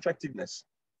overall effectiveness.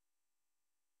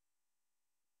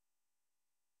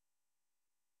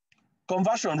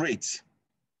 Conversion rates.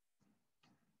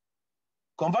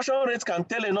 Conversion rates can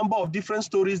tell a number of different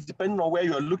stories depending on where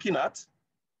you're looking at.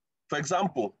 For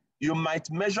example, you might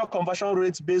measure conversion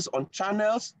rates based on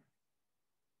channel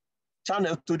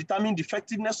to determine the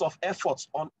effectiveness of efforts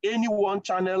on any one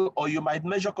channel, or you might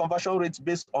measure conversion rates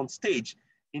based on stage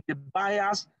in the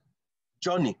buyer's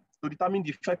journey to determine the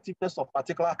effectiveness of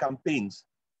particular campaigns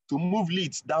to move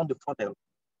leads down the funnel.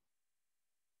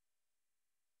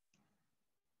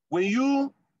 When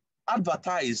you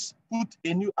advertise, put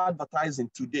a new advertising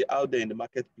today out there in the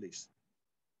marketplace,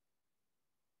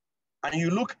 and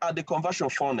you look at the conversion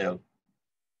funnel,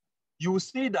 you will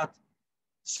see that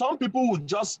some people will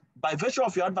just, by virtue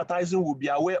of your advertising, will be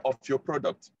aware of your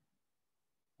product.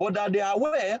 But that they are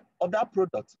aware of that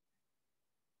product,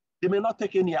 they may not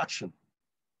take any action.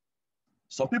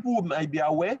 Some people might be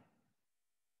aware,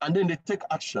 and then they take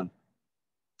action.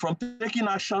 From taking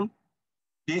action,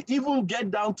 they even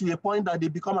get down to a point that they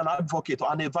become an advocate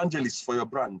or an evangelist for your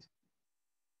brand.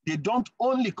 They don't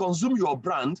only consume your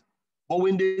brand, but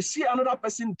when they see another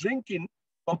person drinking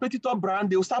competitor brand,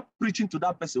 they will start preaching to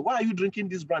that person. Why are you drinking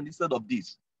this brand instead of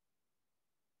this?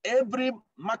 Every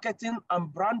marketing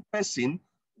and brand person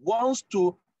wants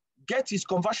to get his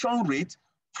conversion rate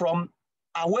from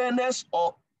awareness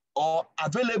or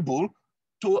available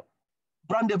to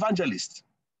brand evangelist,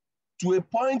 to a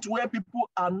point where people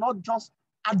are not just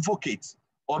advocates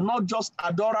or not just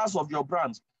adorers of your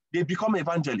brands, they become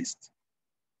evangelists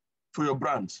for your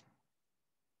brands.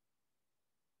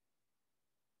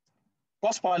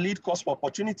 Cost per lead, cost per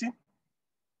opportunity.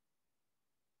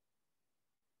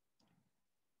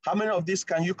 How many of these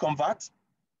can you convert?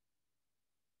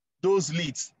 Those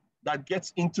leads that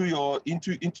get into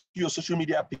your social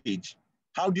media page.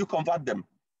 How do you convert them?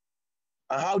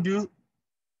 And how do you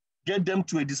get them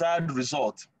to a desired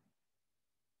result?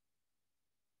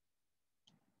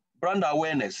 Brand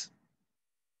awareness.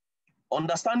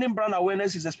 Understanding brand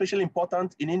awareness is especially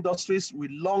important in industries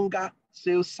with longer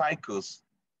sales cycles,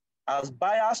 as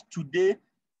buyers today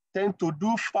tend to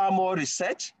do far more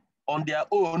research on their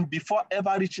own before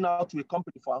ever reaching out to a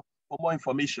company for more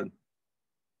information.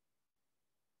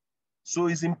 So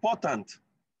it's important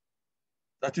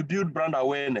that you build brand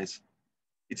awareness.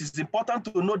 It is important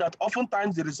to know that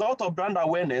oftentimes the result of brand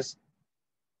awareness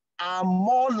are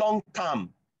more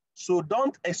long-term. So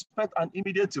don't expect an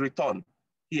immediate return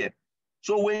here.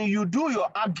 So when you do your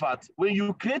advert, when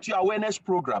you create your awareness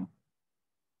program,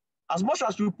 as much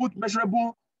as you put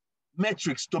measurable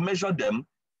metrics to measure them,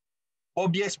 but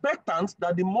be expectant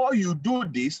that the more you do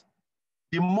this,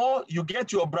 the more you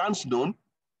get your brands known,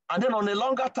 and then on a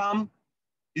longer term,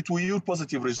 it will yield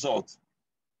positive results.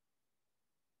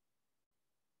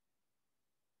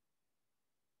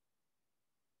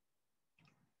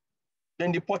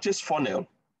 Then the purchase funnel.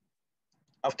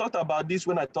 I've talked about this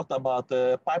when I talked about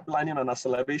pipelining and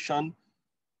acceleration,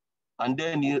 and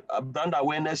then brand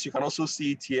awareness, you can also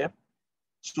see it here.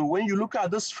 So when you look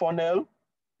at this funnel,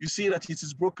 you see that it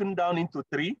is broken down into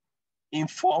 3: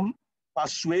 inform,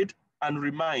 persuade, and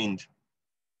remind.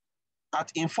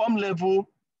 At inform level,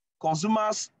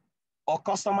 consumers or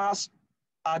customers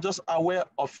are just aware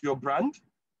of your brand.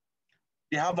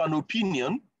 They have an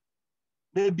opinion,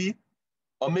 maybe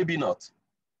or maybe not.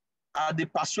 At the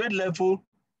persuade level,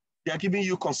 they are giving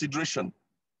you consideration.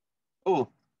 Oh,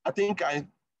 I think I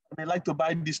may like to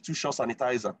buy this 2-shot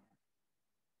sanitizer.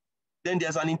 Then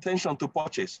there's an intention to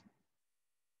purchase.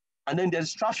 and then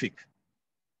there's traffic,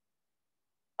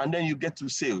 and then you get to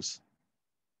sales.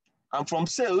 And from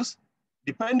sales,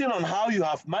 depending on how you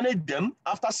have managed them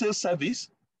after sales service,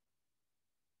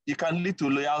 it can lead to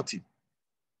loyalty.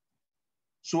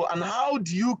 So, and how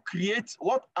do you create,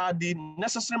 what are the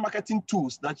necessary marketing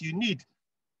tools that you need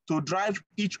to drive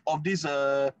each of these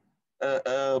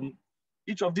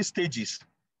stages?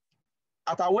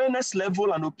 At awareness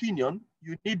level and opinion,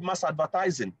 you need mass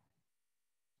advertising,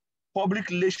 public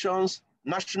relations,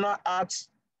 national ads,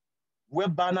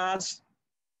 web banners.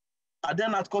 And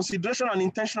then at consideration and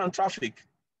intention and traffic,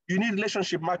 you need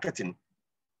relationship marketing,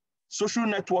 social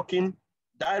networking,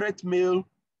 direct mail,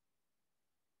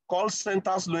 call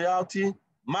centers, loyalty,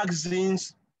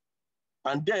 magazines.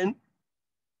 And then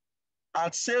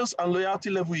at sales and loyalty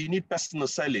level, you need personal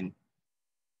selling.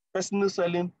 Personal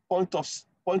selling, point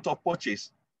of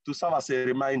purchase to serve as a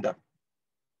reminder.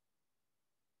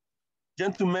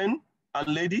 Gentlemen and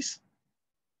ladies,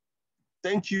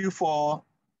 thank you for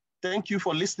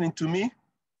listening to me,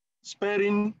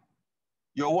 sparing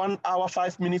your 1 hour,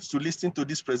 5 minutes to listen to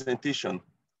this presentation.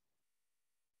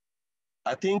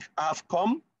 I think I've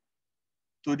come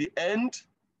to the end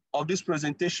of this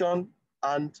presentation,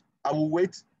 and I will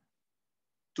wait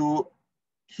to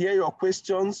hear your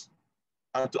questions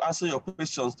and to answer your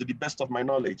questions to the best of my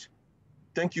knowledge.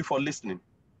 Thank you for listening.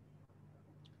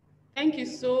 Thank you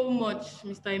so much,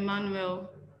 Mr. Emmanuel.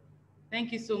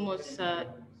 Thank you so much, sir.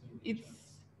 It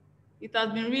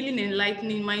has been really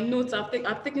enlightening. My notes,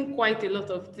 I've taken quite a lot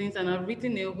of things, and I've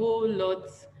written a whole lot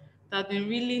that have been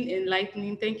really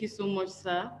enlightening. Thank you so much,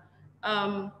 sir.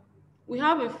 We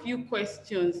have a few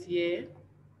questions here.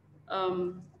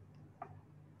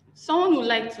 Someone would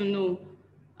like to know,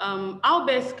 how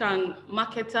best can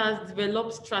marketers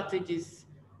develop strategies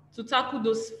to tackle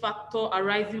those factors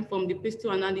arising from the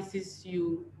PESTEL analysis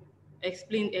you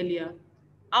explained earlier?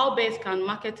 How best can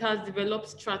marketers develop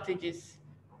strategies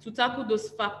to tackle those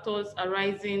factors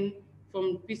arising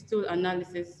from PESTEL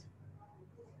analysis?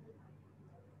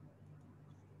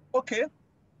 Okay.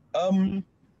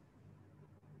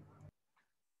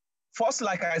 First,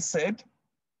 like I said,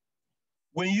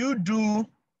 when you do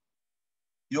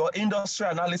your industry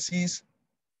analysis,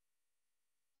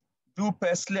 do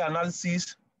PESTEL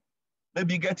analysis,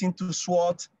 maybe get into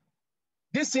SWOT,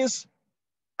 these things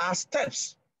are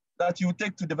steps that you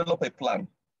take to develop a plan,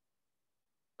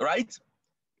 right?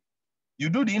 You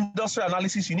do the industry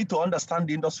analysis, you need to understand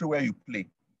the industry where you play.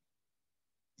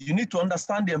 You need to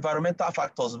understand the environmental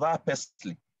factors via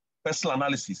PESTEL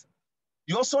analysis.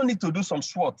 You also need to do some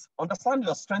SWOT, understand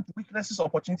your strengths, weaknesses,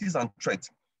 opportunities, and threats.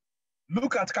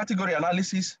 Look at category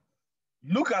analysis,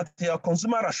 look at your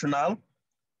consumer rationale,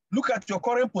 look at your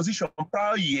current position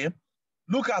prior year,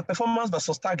 look at performance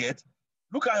versus target,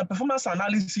 look at your performance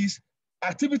analysis,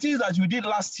 activities that you did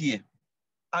last year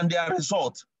and their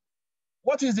result.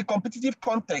 What is the competitive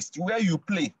context where you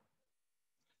play?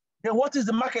 Then what is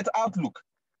the market outlook?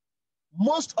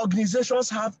 Most organizations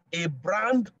have a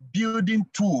brand building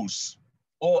tools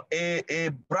or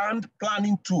a brand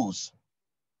planning tools.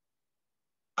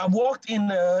 I've worked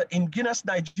in Guinness,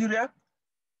 Nigeria,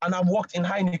 and I've worked in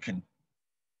Heineken.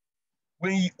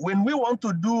 When we want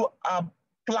to do a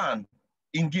plan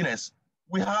in Guinness,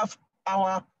 we have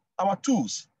our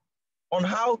tools on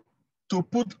how to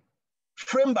put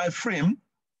frame by frame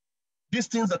these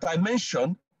things that I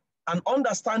mentioned and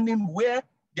understanding where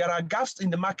there are gaps in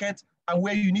the market and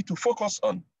where you need to focus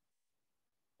on.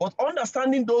 But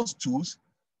understanding those tools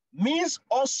means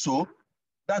also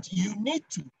that you need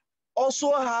to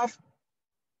also have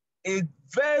a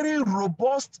very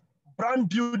robust brand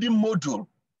building module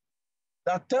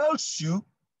that tells you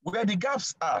where the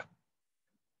gaps are.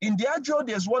 In Diageo,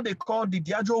 there's what they call the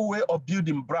Diageo way of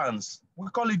building brands. We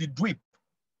call it the DWIP.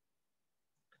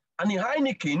 And in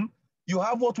Heineken, you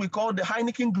have what we call the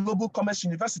Heineken Global Commerce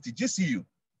University, GCU.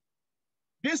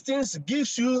 These things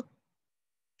gives you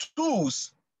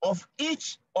tools of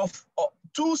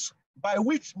tools by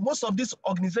which most of these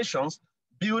organizations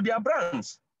build their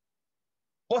brands.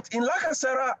 But in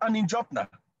Lacasera and in Jopna,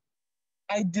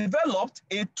 I developed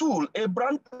a tool, a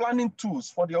brand planning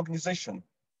tools for the organization.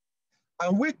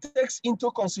 And which takes into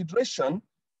consideration,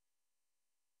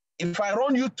 if I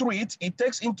run you through it, it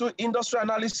takes into industry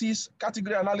analysis,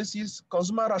 category analysis,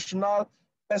 consumer rationale,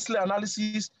 PESTEL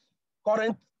analysis,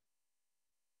 current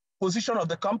position of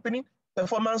the company,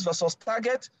 performance versus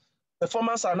target,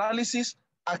 performance analysis,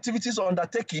 activities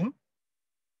undertaken,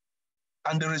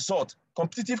 and the result,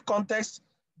 competitive context.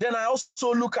 Then I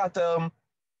also look at a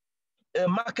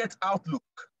market outlook.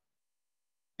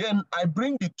 Then I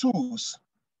bring the tools,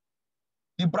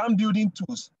 the brand building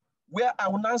tools, where I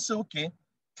will now say, okay,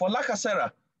 for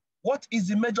Lacasera, What is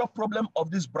the major problem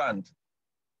of this brand?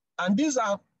 And these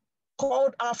are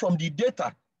called out from the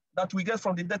data that we get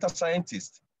from the data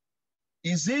scientists.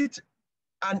 Is it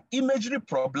an imagery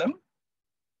problem?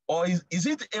 Or is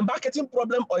it a marketing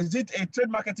problem? Or is it a trade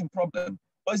marketing problem?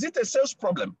 Or is it a sales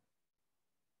problem?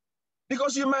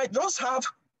 Because you might just have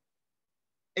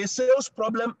a sales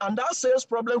problem, and that sales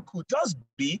problem could just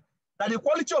be that the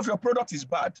quality of your product is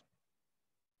bad.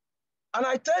 And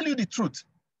I tell you the truth,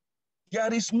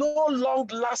 there is no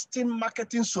long-lasting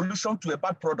marketing solution to a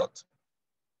bad product.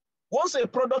 Once a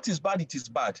product is bad, it is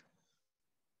bad.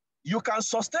 You can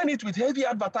sustain it with heavy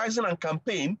advertising and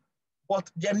campaign, but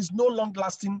there is no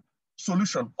long-lasting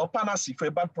solution or panacea for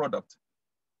a bad product.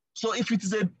 So if it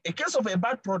is a case of a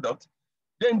bad product,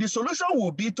 then the solution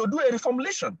will be to do a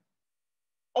reformulation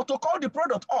or to call the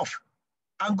product off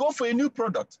and go for a new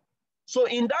product. So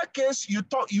in that case, you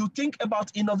think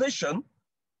about innovation,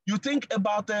 you think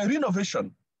about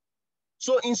renovation.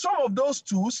 So in some of those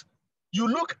tools, you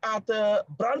look at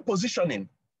brand positioning,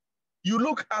 you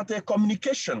look at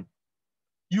communication,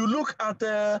 you look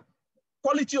at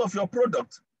quality of your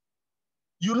product,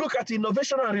 you look at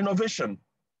innovation and renovation,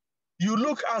 you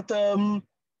look at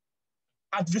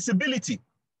visibility,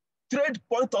 trade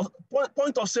point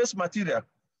of sales material,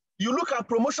 you look at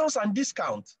promotions and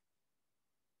discount.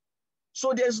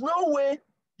 So there's no way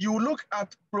you look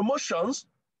at promotions.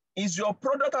 Is your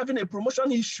product having a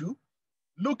promotion issue?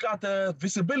 Look at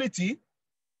visibility.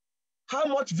 How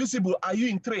much visible are you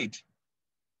in trade?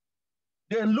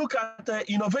 Then look at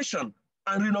innovation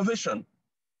and renovation.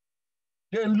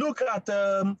 Then look at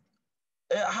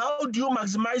how do you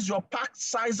maximize your pack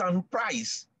size and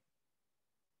price?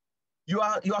 You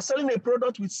are selling a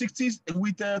product with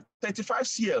 35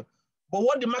 CL, but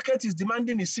what the market is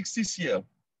demanding is 60 CL.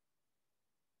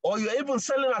 Or you're even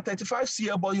selling at 35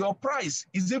 CL, but your price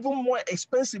is even more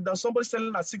expensive than somebody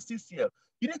selling at 60 CL.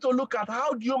 You need to look at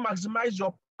how do you maximize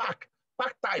your pack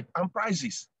type and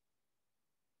prices.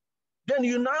 Then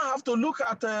you now have to look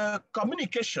at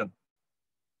communication.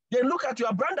 Then look at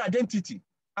your brand identity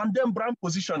and then brand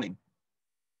positioning.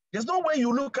 There's no way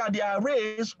you look at the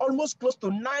arrays, almost close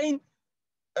to 9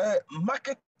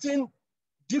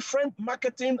 different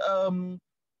marketing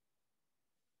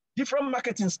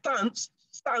stands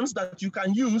that you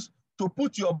can use to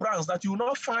put your brands that you will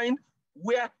not find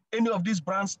where any of these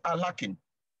brands are lacking.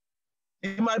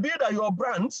 It might be that your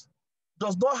brand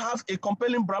does not have a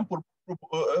compelling brand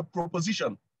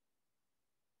proposition.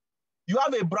 You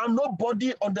have a brand,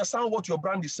 nobody understands what your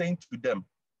brand is saying to them.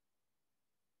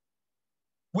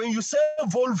 When you say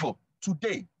Volvo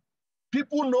today,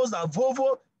 people know that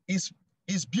Volvo is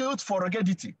built for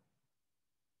ruggedity.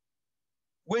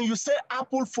 When you say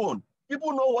Apple phone,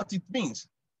 people know what it means.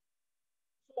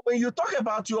 So when you talk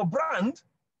about your brand,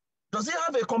 does it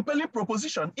have a compelling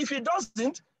proposition? If it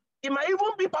doesn't, it might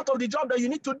even be part of the job that you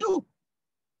need to do.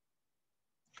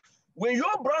 When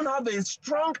your brand have a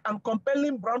strong and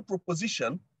compelling brand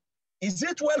proposition, is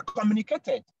it well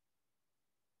communicated?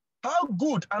 How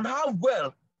good and how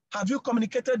well have you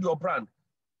communicated your brand?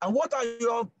 And what are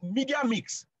your media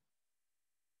mix?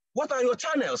 What are your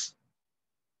channels?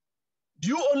 Do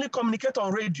you only communicate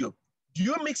on radio? Do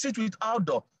you mix it with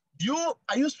outdoor?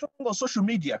 Are you strong on social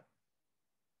media?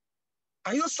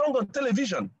 Are you strong on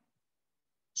television?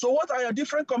 So what are your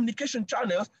different communication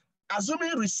channels?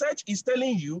 Assuming research is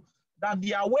telling you that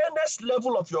the awareness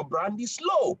level of your brand is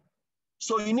low.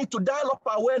 So you need to dial up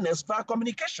awareness via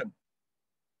communication.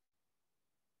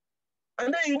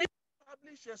 And then you need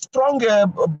to establish a strong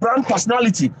brand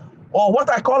personality, or what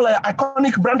I call an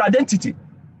iconic brand identity.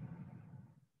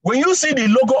 When you see the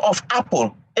logo of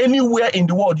Apple anywhere in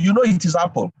the world, you know it is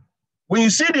Apple. When you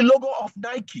see the logo of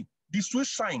Nike, the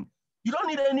swoosh sign, you don't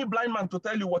need any blind man to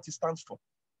tell you what it stands for.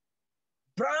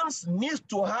 Brands need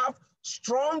to have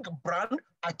strong brand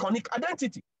iconic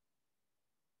identity.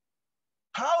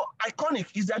 How iconic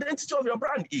is the identity of your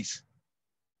brand is?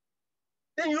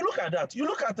 Then you look at that. You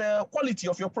look at the quality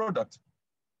of your product.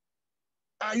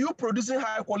 Are you producing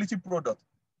high quality product?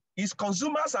 Is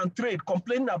consumers and trade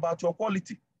complaining about your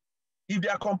quality? If they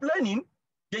are complaining,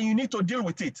 then you need to deal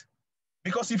with it.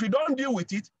 Because if you don't deal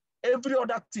with it, every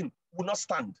other thing will not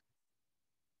stand.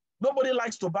 Nobody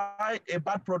likes to buy a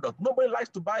bad product. Nobody likes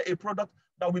to buy a product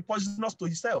that will be poisonous to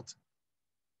his health.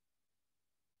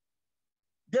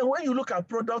 Then when you look at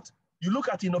product, you look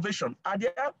at innovation. Are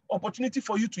there opportunities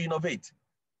for you to innovate?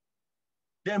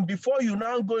 Then before you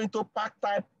now go into pack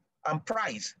type and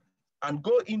price and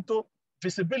go into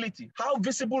visibility, how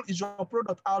visible is your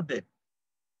product out there?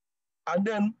 And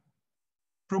then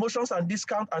promotions and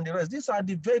discount and the rest. These are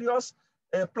the various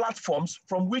platforms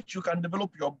from which you can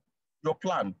develop your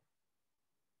plan.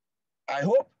 I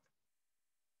hope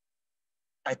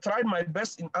I tried my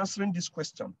best in answering this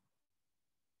question.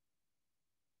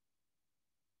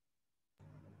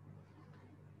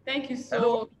 Thank you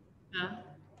Hello? much.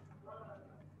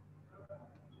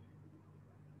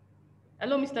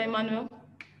 Hello, Mr. Emmanuel.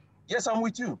 Yes, I'm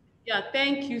with you. Yeah,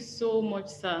 thank you so much,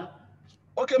 sir.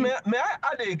 Okay, may I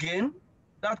add again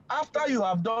that after you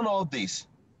have done all this,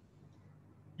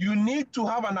 you need to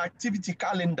have an activity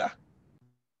calendar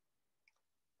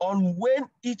on when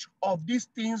each of these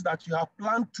things that you have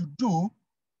planned to do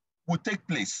will take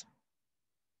place.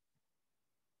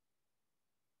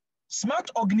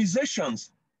 Smart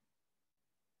organizations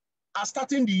are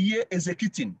starting the year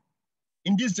executing.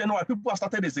 In this January, people have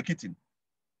started executing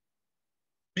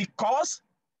because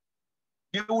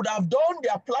they would have done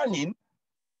their planning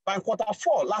by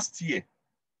Q4 last year.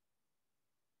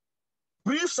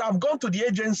 Briefs have gone to the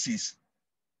agencies,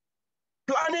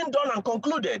 planning done and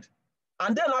concluded.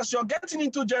 And then as you're getting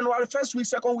into January, first week,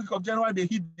 second week of January, they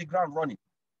hit the ground running.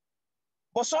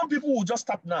 But some people will just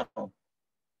start now.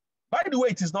 By the way,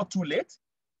 it is not too late.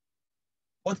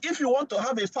 But if you want to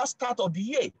have a fast start of the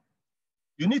year,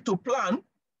 you need to plan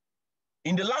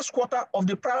in the last quarter of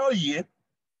the prior year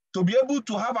to be able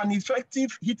to have an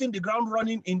effective hitting the ground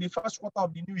running in the first quarter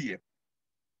of the new year.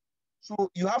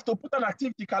 So you have to put an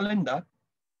activity calendar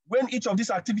when each of these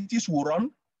activities will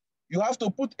run. You have to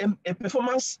put a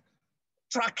performance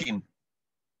tracking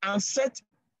and set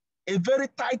a very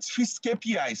tight fixed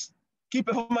KPIs, key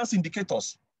performance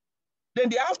indicators. Then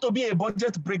there has to be a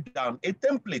budget breakdown, a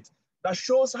template that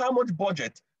shows how much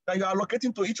budget that you are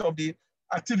allocating to each of the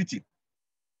activity.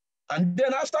 And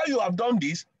then after you have done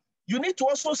this, you need to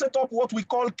also set up what we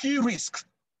call key risks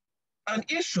and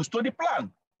issues to the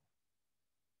plan.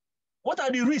 What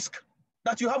are the risks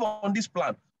that you have on this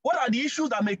plan? What are the issues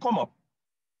that may come up?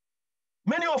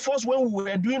 Many of us, when we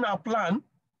were doing our plan,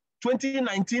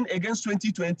 2019 against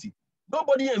 2020,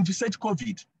 nobody envisaged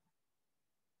COVID.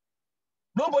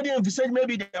 Nobody envisaged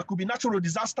maybe there could be natural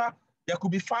disaster, there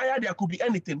could be fire, there could be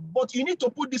anything. But you need to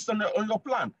put this on your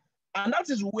plan. And that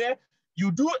is where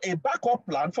you do a backup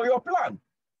plan for your plan.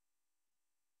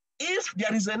 If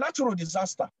there is a natural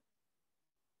disaster,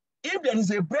 if there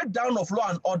is a breakdown of law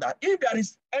and order, if there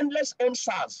is endless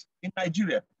SARS in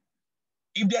Nigeria,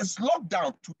 if there's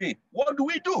lockdown today, what do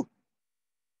we do?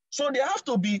 So there have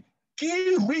to be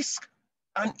key risks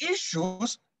and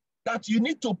issues that you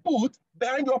need to put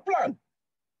behind your plan.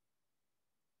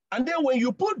 And then when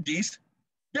you put this,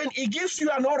 then it gives you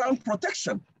an all-round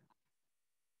protection.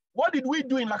 What did we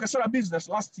do in Lakasara business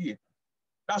last year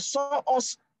that saw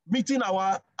us meeting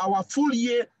our full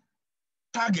year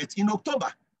target in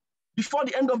October before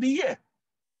the end of the year?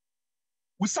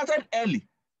 We started early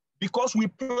because we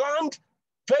planned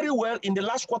very well in the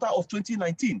last quarter of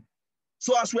 2019.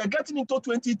 So as we're getting into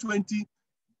 2020,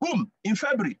 boom, in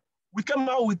February, we came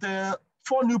out with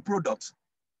 4 new products.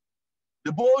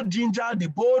 The bold ginger, the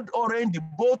bold orange, the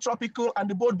bold tropical, and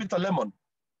the bold bitter lemon.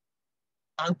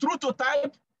 And through to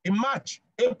type, in March,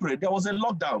 April, there was a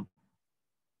lockdown.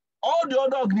 All the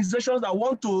other organizations that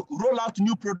want to roll out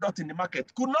new products in the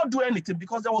market could not do anything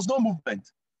because there was no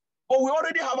movement. But we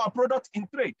already have our product in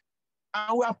trade.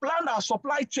 And we have planned our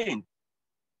supply chain.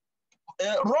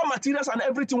 Raw materials and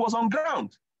everything was on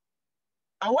ground.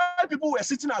 And while people were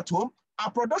sitting at home, our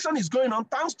production is going on,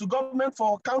 thanks to government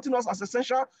for counting us as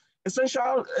essential,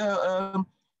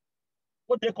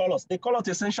 what they call us? They call us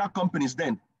essential companies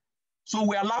then. So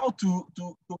we're allowed to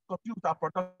continue with our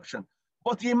production.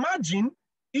 But imagine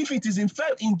if it is in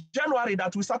January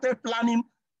that we started planning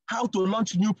how to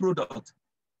launch new product.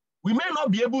 We may not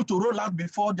be able to roll out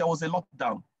before there was a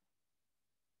lockdown.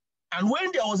 And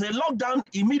when there was a lockdown,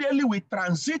 immediately we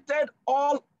transited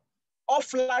all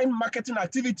offline marketing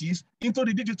activities into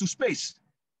the digital space.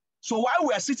 So while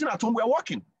we are sitting at home, we're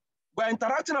working, we're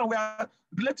interacting, and we're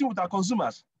relating with our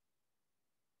consumers.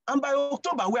 And by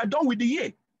October, we are done with the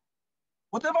year.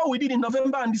 Whatever we did in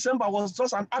November and December was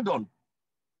just an add-on.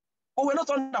 But we're not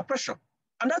under pressure.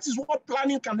 And that is what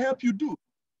planning can help you do.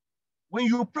 When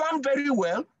you plan very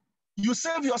well, you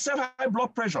save yourself high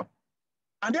blood pressure.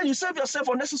 And then you save yourself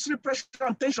unnecessary pressure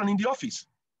and tension in the office.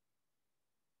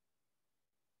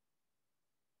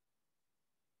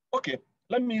 Okay,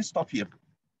 let me stop here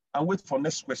and wait for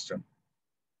next question.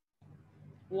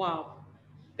 Wow.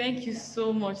 Thank you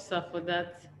so much, sir, for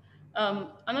that.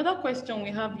 Another question we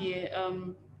have here,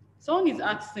 someone is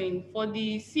asking, for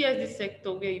the CSD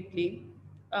sector where you play,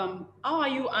 how are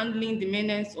you handling the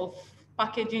maintenance of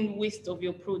packaging waste of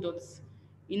your products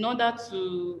in order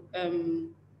to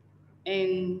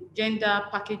engender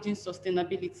packaging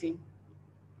sustainability?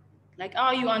 Like, how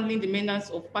are you handling the maintenance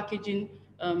of packaging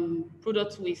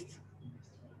product waste?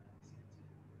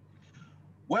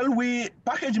 Well,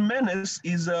 package menace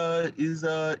is a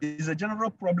general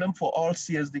problem for all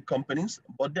CSD companies,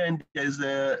 but then there is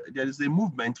a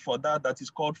movement for that is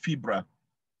called FIBRA,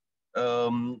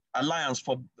 Alliance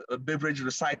for Beverage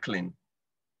Recycling.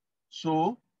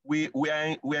 So we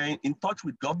are in touch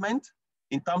with government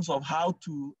in terms of how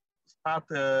to start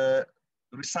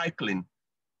recycling.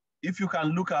 If you can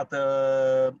look at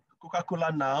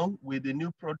Coca-Cola now with the new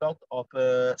product of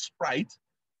Sprite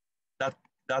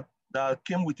that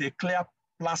came with a clear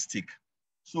plastic.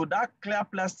 So that clear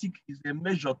plastic is a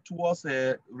measure towards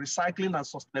recycling and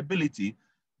sustainability,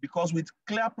 because with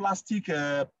clear plastic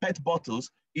PET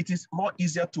bottles, it is more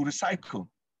easier to recycle.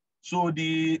 So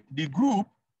the group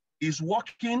is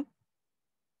working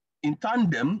in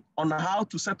tandem on how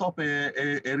to set up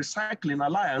a recycling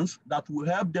alliance that will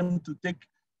help them to take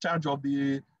charge of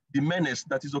the menace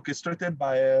that is orchestrated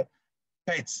by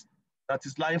PETs that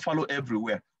is lying fallow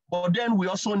everywhere. But then we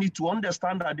also need to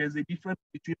understand that there's a difference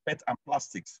between PET and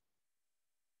plastics.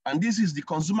 And this is the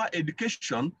consumer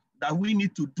education that we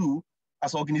need to do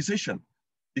as an organization,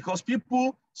 because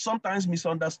people sometimes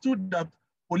misunderstood that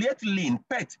polyethylene,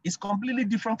 PET, is completely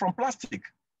different from plastic.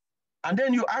 And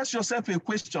then you ask yourself a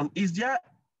question, is there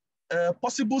a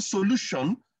possible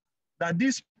solution that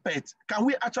this PET, can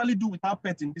we actually do without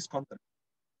PET in this country?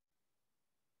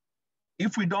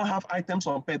 If we don't have items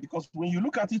on PET, because when you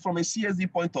look at it from a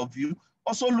CSD point of view,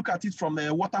 also look at it from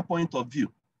a water point of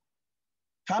view.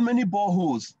 How many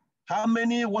boreholes, how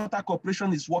many water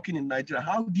corporation is working in Nigeria?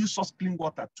 How do you source clean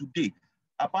water today,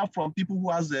 apart from people who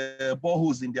has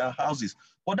boreholes in their houses?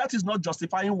 But that is not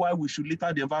justifying why we should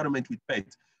litter the environment with PET.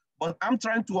 But I'm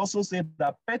trying to also say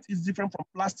that PET is different from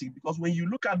plastic, because when you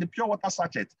look at the pure water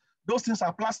sachet, those things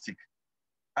are plastic.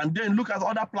 And then look at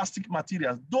other plastic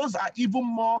materials. Those are even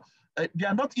more, they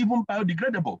are not even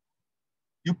biodegradable.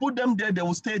 You put them there, they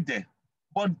will stay there.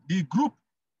 But the group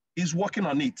is working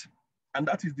on it. And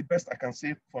that is the best I can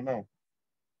say for now.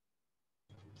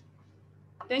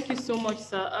 Thank you so much,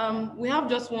 sir. We have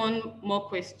just one more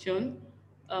question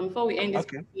before we end this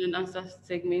question and answer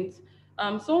segment.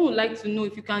 Someone would like to know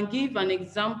if you can give an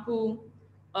example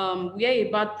where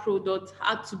a bad product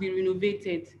had to be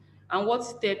renovated and what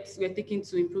steps were taken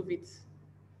to improve it.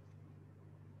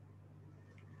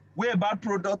 Where a bad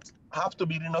product have to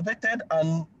be renovated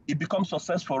and it becomes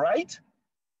successful, right?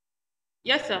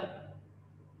 Yes, sir.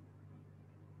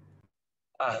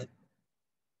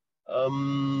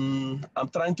 I'm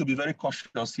trying to be very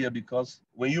cautious here, because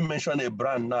when you mention a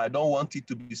brand now, I don't want it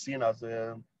to be seen as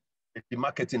a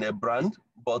marketing a brand,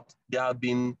 but there have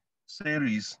been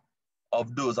series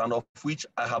of those, and of which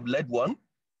I have led one.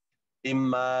 In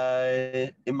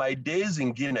my days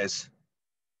in Guinness,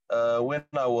 when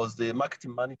I was the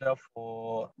marketing manager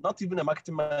for, not even a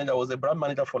marketing manager, I was a brand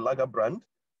manager for Lager brand.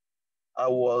 I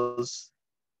was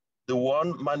the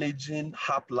one managing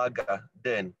Hap Lager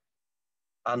then.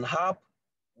 And Hap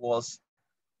was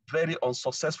very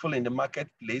unsuccessful in the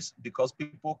marketplace because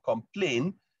people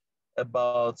complain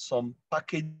about some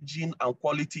packaging and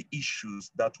quality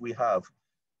issues that we have.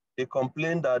 They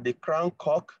complained that the crown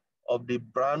cork of the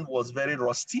brand was very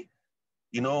rusty.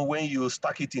 You know, when you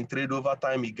stack it in trade over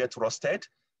time, it gets rusted.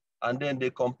 And then they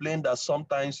complained that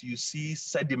sometimes you see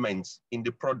sediments in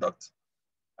the product.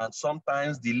 And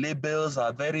sometimes the labels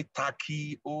are very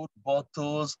tacky, old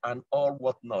bottles and all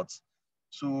whatnot.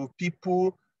 So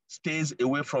people stays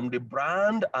away from the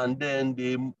brand, and then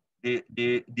the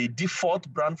default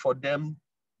brand for them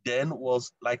then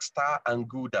was like Star and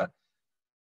Gouda.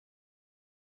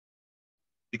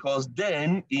 Because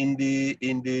then in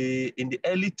the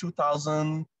early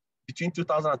 2000, between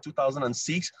 2000 and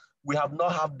 2006, we have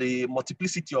not have the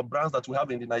multiplicity of brands that we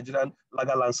have in the Nigerian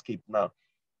lager landscape now.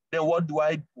 Then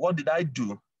what did I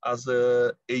do as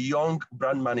a young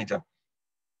brand manager?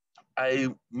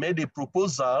 I made a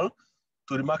proposal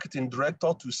to the marketing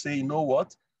director to say, you know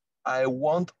what, I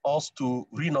want us to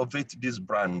renovate this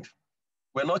brand.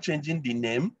 We're not changing the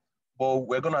name, but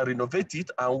we're going to renovate it.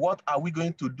 And what are we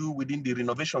going to do within the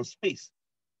renovation space?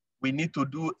 We need to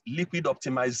do liquid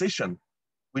optimization.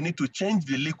 We need to change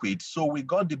the liquid. So we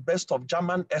got the best of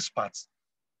German experts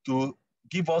to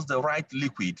give us the right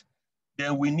liquid.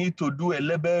 Then we need to do a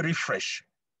label refresh,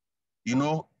 you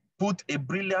know, put a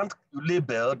brilliant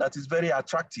label that is very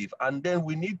attractive. And then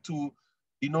we need to,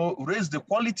 you know, raise the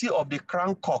quality of the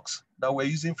crown corks that we're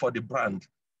using for the brand.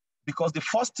 Because the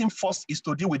first thing first is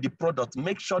to deal with the product,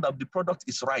 make sure that the product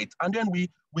is right. And then we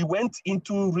went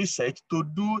into research to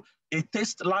do a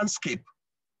taste landscape,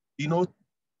 you know,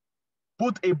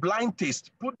 put a blind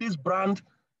taste, put this brand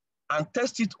and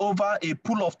test it over a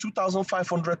pool of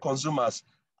 2,500 consumers.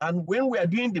 And when we are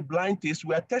doing the blind taste,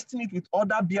 we are testing it with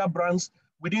other beer brands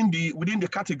within the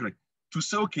category to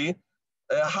say, okay,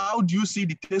 how do you see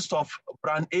the taste of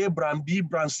brand A, brand B,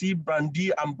 brand C, brand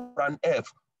D, and brand F,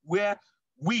 where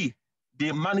we,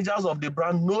 the managers of the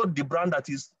brand, know the brand that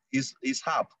is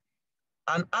HAP.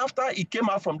 And after it came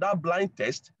out from that blind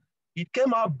test, it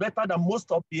came out better than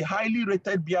most of the highly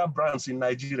rated beer brands in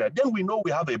Nigeria. Then we know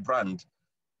we have a brand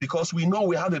because we know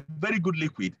we have a very good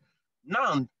liquid.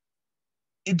 Now,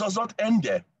 it does not end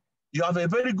there. You have a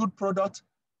very good product.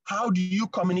 How do you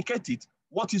communicate it?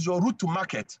 What is your route to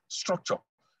market structure?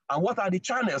 And what are the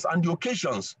channels and the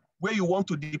occasions where you want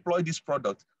to deploy this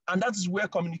product? And that is where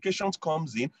communications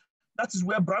comes in. That is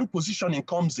where brand positioning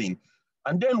comes in.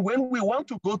 And then when we want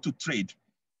to go to trade,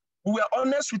 we were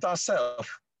honest with ourselves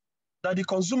that the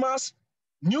consumers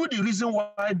knew the reason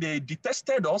why they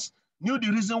detested us, knew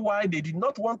the reason why they did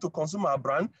not want to consume our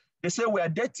brand. They say we are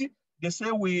dirty. They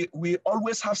say we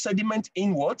always have sediment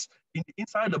inwards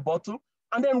inside the bottle.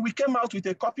 And then we came out with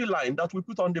a copy line that we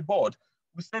put on the board.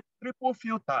 We said triple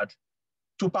filtered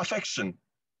to perfection.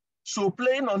 So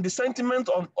playing on the sentiment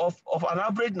of an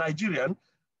average Nigerian,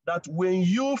 that when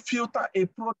you filter a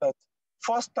product,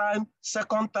 first time,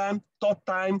 second time, third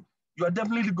time, you are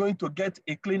definitely going to get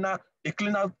a cleaner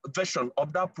version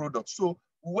of that product. So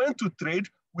we went to trade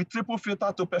with triple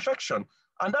filter to perfection.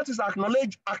 And that is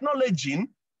acknowledging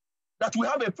that we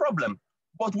have a problem,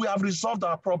 but we have resolved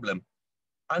our problem.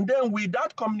 And then with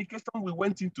that communication, we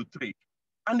went into trade.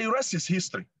 And the rest is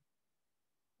history.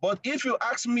 But if you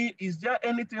ask me, is there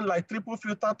anything like triple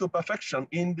filter to perfection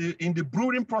in the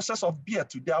brewing process of beer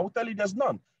today? I will tell you there's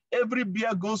none. Every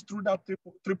beer goes through that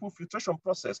triple filtration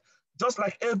process, just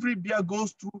like every beer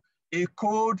goes through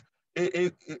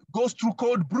goes through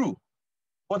cold brew.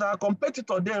 But our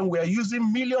competitor then were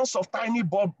using millions of tiny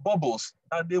bubbles,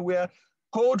 and they were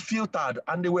cold filtered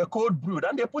and they were cold brewed,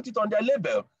 and they put it on their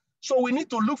label. So we need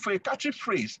to look for a catchy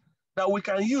phrase that we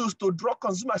can use to draw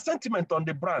consumer sentiment on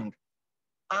the brand.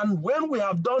 And when we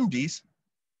have done this,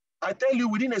 I tell you,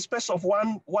 within a space of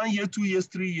one year, 2 years,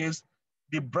 3 years,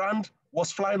 the brand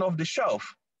was flying off the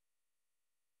shelf.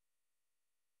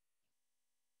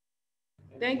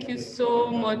 Thank you so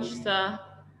much, sir.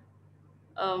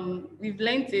 We've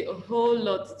learned a whole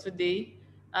lot today,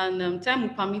 and time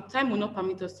will not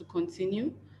permit us to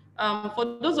continue.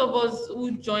 For those of us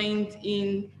who joined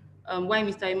in while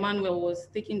Mr. Emmanuel was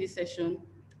taking this session,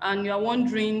 and you are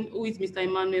wondering who is Mr.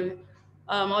 Emmanuel,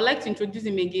 I'd like to introduce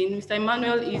him again. Mr.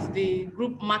 Emmanuel is the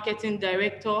Group Marketing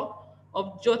Director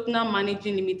of Jotna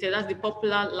Managing Limited. That's the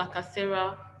popular La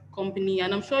Casera company.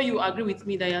 And I'm sure you agree with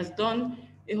me that he has done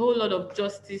a whole lot of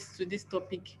justice to this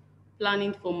topic,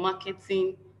 planning for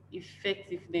marketing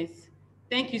effectiveness.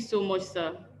 Thank you so much,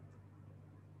 sir.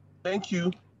 Thank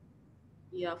you.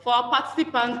 Yeah, for our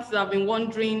participants who have been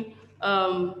wondering,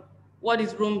 what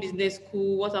is Rome Business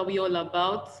School? What are we all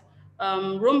about?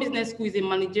 Rome Business School is a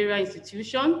managerial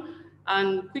institution,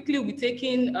 and quickly we'll be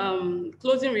taking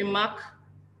closing remark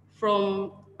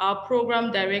from our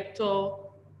program director,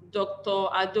 Dr.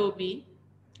 Adobe.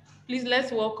 Please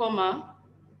let's welcome her.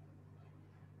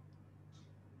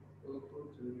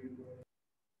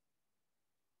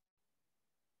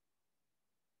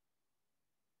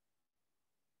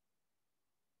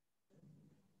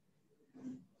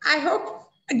 I hope,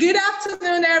 good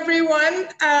afternoon, everyone.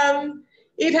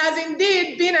 It has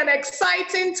indeed been an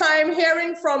exciting time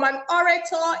hearing from an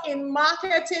orator in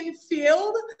marketing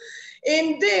field.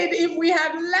 Indeed, if we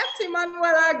had left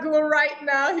Emmanuel Agu right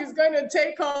now, he's going to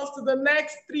take us to the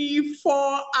next 3-4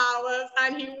 hours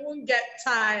and he won't get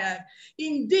tired.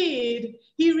 Indeed,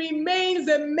 he remains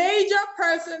a major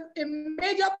person, a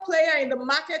major player in the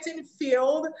marketing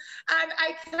field. And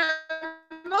I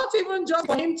cannot even just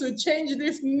for him to change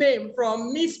this name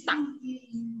from Mr.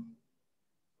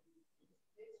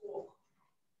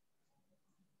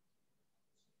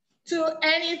 to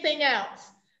anything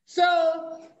else. So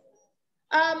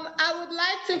I would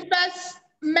like to first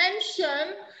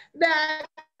mention that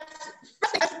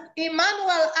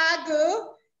Emmanuel Agu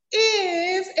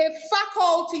is a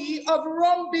faculty of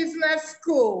Rome Business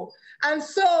School. And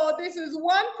so this is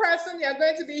one person you're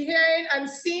going to be hearing and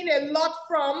seeing a lot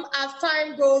from as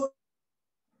time goes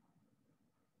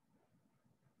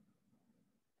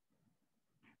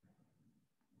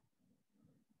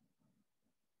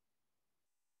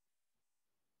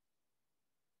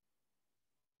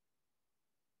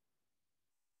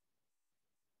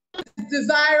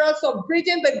desirous of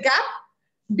bridging the gap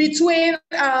between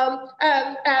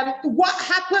what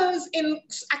happens in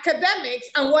academics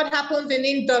and what happens in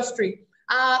industry.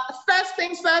 First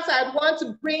things first, I want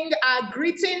to bring our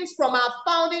greetings from our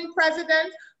founding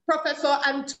president, Professor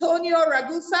Antonio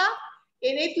Ragusa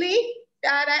in Italy.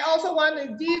 And I also want to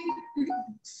give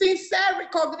sincere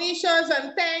recognitions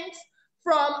and thanks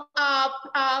from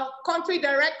our country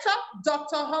director,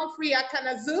 Dr. Humphrey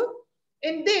Akanazu.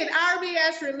 Indeed,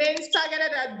 RBS remains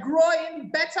targeted at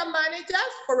growing better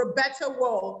managers for a better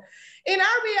world. In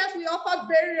RBS, we offer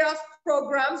various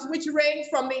programs which range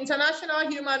from the international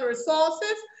human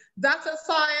resources, data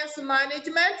science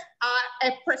management,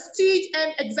 a prestige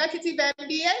and executive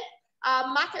MBA,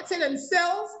 marketing and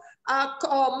sales,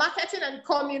 marketing and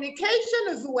communication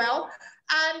as well,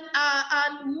 and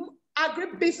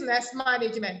agribusiness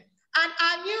management. And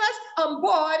our newest on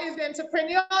board is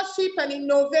entrepreneurship and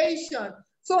innovation.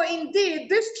 So indeed,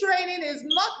 this training is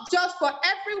not just for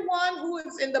everyone who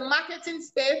is in the marketing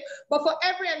space, but for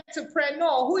every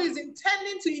entrepreneur who is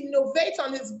intending to innovate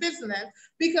on his business.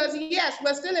 Because yes,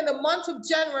 we're still in the month of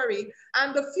January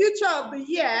and the future of the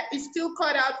year is still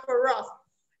cut out for us.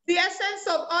 The essence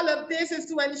of all of this is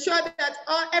to ensure that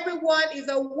everyone is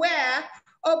aware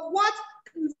of what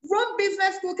Rome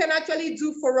Business School can actually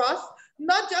do for us,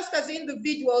 not just as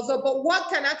individuals, but what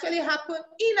can actually happen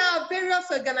in our various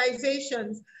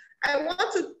organizations. I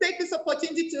want to take this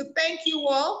opportunity to thank you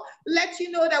all, let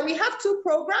you know that we have two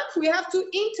programs. We have two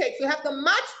intakes. We have the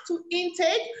March to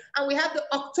intake and we have the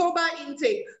October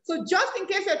intake. So just in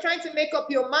case you're trying to make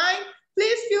up your mind,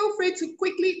 please feel free to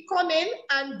quickly come in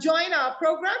and join our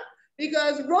program,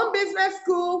 because Rome Business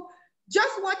School,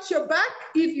 just watch your back.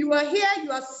 If you are here, you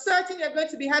are certain you're going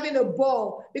to be having a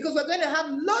ball, because we're going to have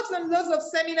lots and lots of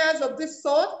seminars of this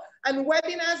sort and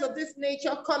webinars of this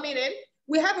nature coming in.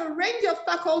 We have a range of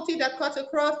faculty that cut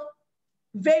across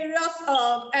various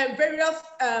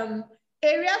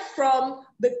areas, from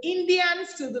the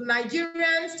Indians to the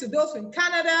Nigerians, to those in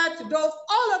Canada, to those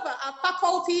all over. Our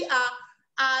faculty are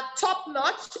top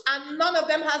notch, and none of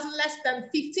them has less than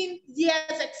 15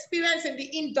 years experience in the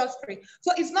industry.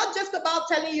 So it's not just about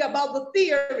telling you about the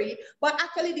theory, but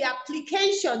actually the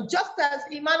application, just as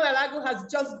Emmanuel Agu has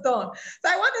just done. So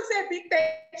I want to say a big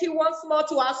thank you once more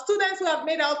to our students who have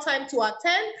made our time to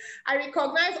attend. I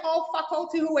recognize all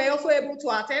faculty who were also able to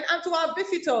attend, and to our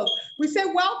visitors. We say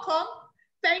welcome,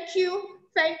 thank you,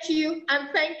 and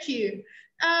thank you.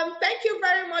 Thank you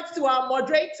very much to our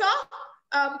moderator,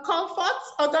 Comfort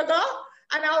Ogaga,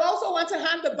 and I also want to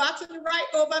hand the baton right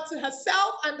over to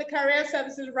herself and the Career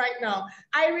Services right now.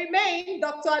 I remain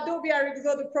Dr. Adobe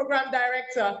Arigzo, the Program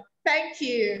Director. Thank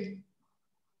you.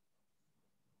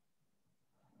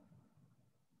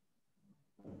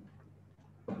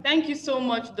 Thank you so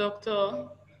much, Doctor.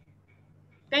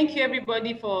 Thank you,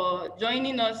 everybody, for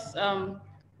joining us.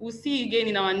 We'll see you again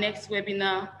in our next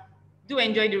webinar. Do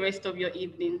enjoy the rest of your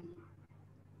evening.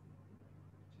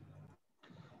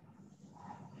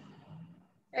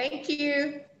 Thank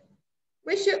you.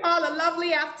 Wish you all a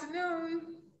lovely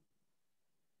afternoon.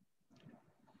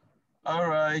 All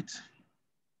right.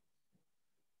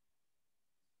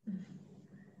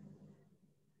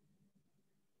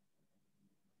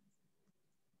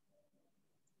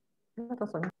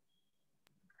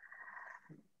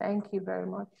 Thank you very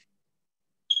much.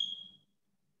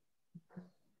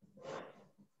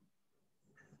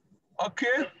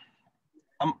 Okay,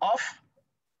 I'm off.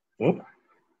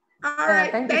 All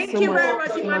right, thank you very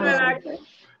much, Emmanuel Agu.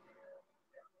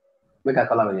 Make a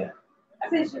call here. I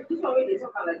said, this one way they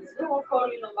talk like this. No one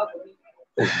call you number for me.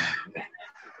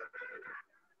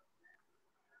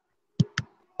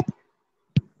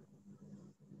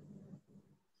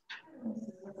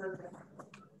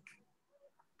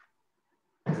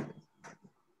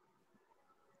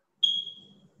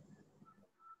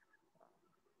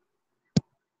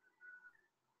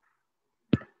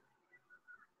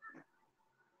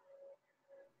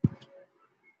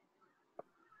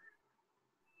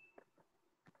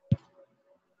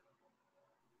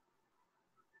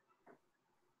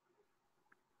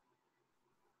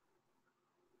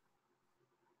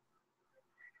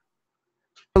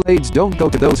 Accolades don't go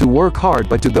to those who work hard,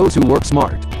 but to those who work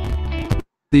smart.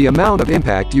 The amount of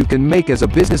impact you can make as a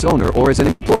business owner or as an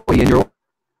employee in your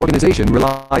organization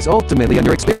relies ultimately on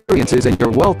your experiences and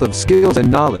your wealth of skills and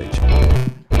knowledge.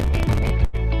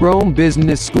 Rome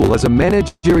Business School is a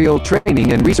managerial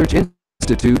training and research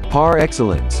institute par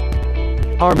excellence.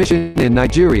 Our mission in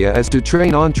Nigeria is to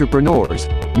train entrepreneurs,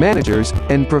 managers,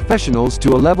 and professionals to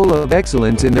a level of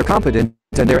excellence in their competence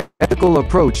and their ethical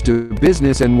approach to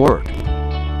business and work.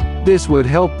 This would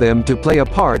help them to play a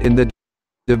part in the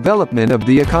development of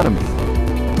the economy.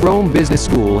 Rome Business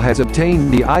School has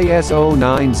obtained the ISO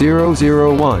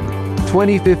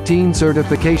 9001-2015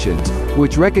 certifications,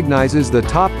 which recognizes the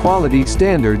top quality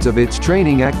standards of its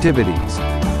training activities.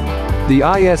 The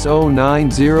ISO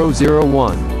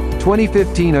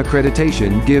 2015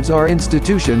 accreditation gives our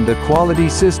institution the quality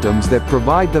systems that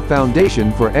provide the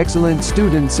foundation for excellent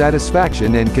student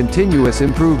satisfaction and continuous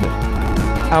improvement.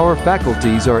 Our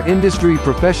faculties are industry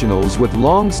professionals with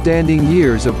long-standing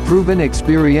years of proven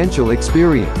experiential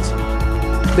experience.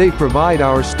 They provide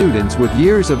our students with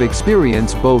years of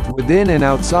experience both within and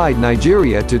outside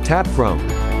Nigeria to tap from.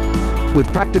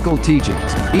 With practical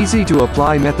teachings,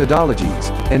 easy-to-apply methodologies,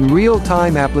 and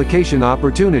real-time application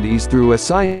opportunities through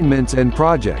assignments and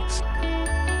projects.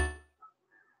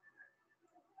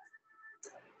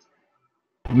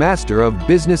 Master of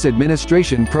Business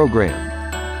Administration Program.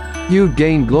 You'd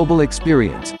gain global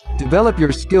experience, develop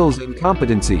your skills and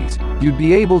competencies, you'd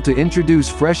be able to introduce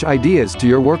fresh ideas to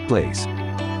your workplace.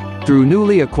 Through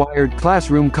newly acquired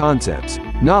classroom concepts,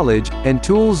 knowledge, and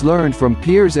tools learned from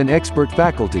peers and expert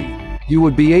faculty, you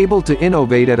would be able to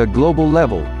innovate at a global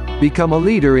level, become a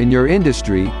leader in your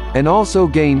industry, and also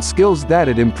gain skills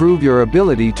that'd improve your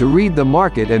ability to read the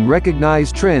market and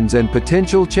recognize trends and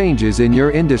potential changes in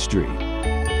your industry.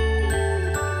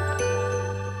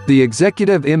 The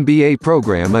Executive MBA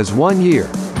program is 1 year,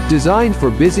 designed for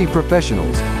busy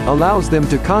professionals, allows them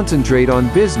to concentrate on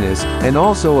business, and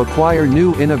also acquire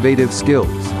new innovative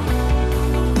skills.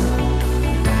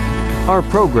 Our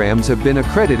programs have been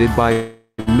accredited by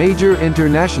major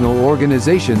international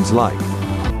organizations like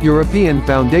European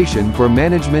Foundation for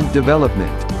Management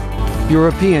Development,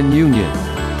 European Union,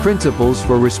 Principles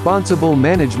for Responsible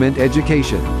Management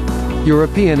Education,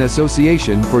 European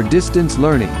Association for Distance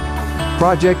Learning,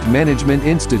 Project Management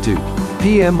Institute,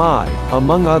 PMI,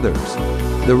 among others.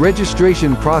 The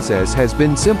registration process has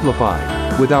been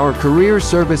simplified, with our career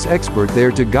service expert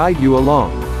there to guide you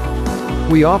along.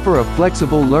 We offer a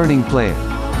flexible learning plan,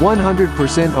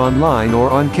 100% online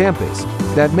or on campus,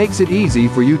 that makes it easy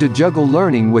for you to juggle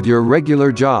learning with your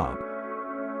regular job.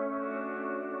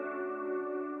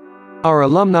 Our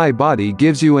alumni body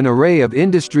gives you an array of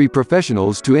industry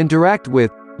professionals to interact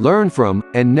with, learn from,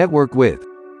 and network with.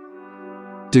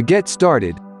 To get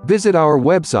started, visit our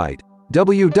website,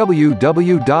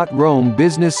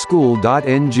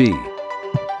 www.romebusinessschool.ng.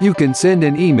 You can send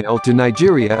an email to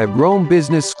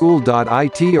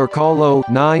nigeria@romebusinessschool.it or call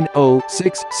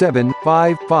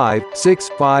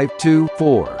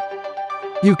 09067556524.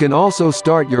 You can also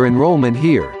start your enrollment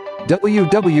here,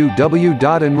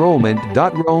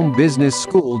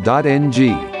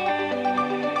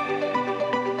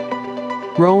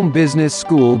 www.enrollment.romebusinessschool.ng. Rome Business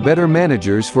School, better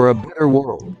managers for a better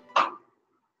world.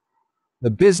 The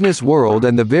business world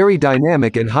and the very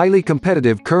dynamic and highly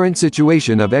competitive current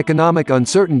situation of economic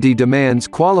uncertainty demands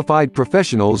qualified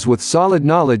professionals with solid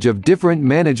knowledge of different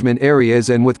management areas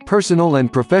and with personal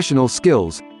and professional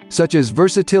skills, such as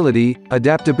versatility,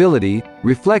 adaptability,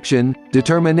 reflection,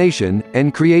 determination,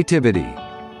 and creativity.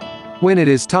 When it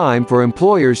is time for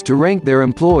employers to rank their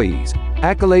employees,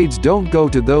 accolades don't go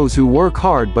to those who work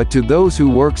hard but to those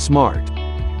who work smart.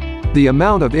 The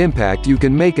amount of impact you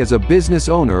can make as a business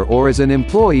owner or as an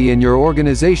employee in your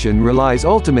organization relies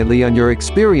ultimately on your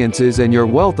experiences and your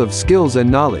wealth of skills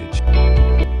and knowledge.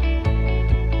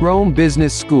 Rome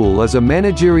Business School is a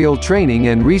managerial training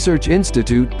and research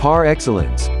institute par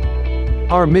excellence.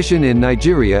 Our mission in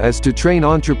Nigeria is to train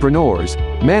entrepreneurs,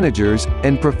 managers,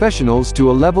 and professionals to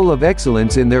a level of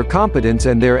excellence in their competence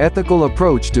and their ethical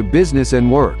approach to business and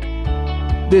work.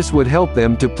 This would help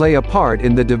them to play a part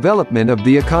in the development of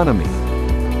the economy.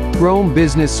 Rome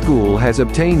Business School has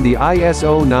obtained the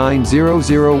ISO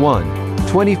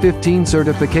 9001-2015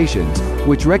 certifications,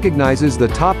 which recognizes the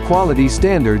top quality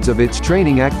standards of its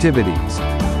training activities.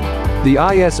 The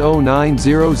ISO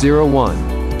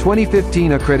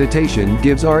 9001-2015 accreditation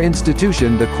gives our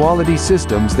institution the quality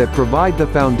systems that provide the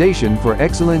foundation for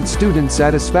excellent student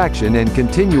satisfaction and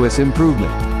continuous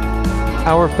improvement.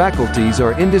 Our faculties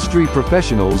are industry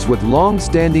professionals with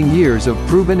long-standing years of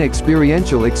proven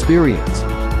experiential experience.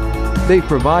 They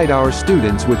provide our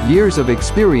students with years of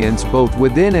experience both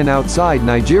within and outside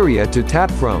Nigeria to tap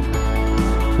from.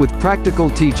 With practical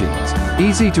teachings,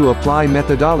 easy-to-apply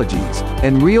methodologies,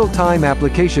 and real-time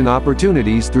application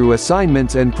opportunities through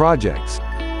assignments and projects.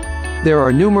 There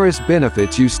are numerous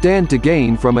benefits you stand to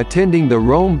gain from attending the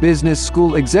Rome Business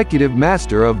School Executive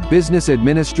Master of Business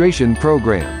Administration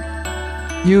program.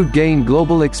 You'd gain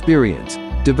global experience,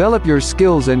 develop your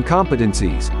skills and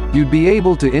competencies, you'd be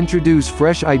able to introduce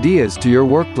fresh ideas to your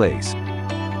workplace.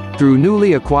 Through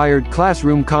newly acquired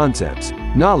classroom concepts,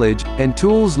 knowledge, and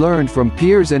tools learned from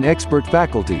peers and expert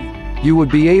faculty, you would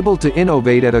be able to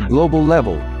innovate at a global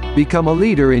level, become a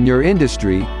leader in your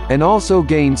industry, and also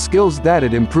gain skills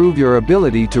that'd improve your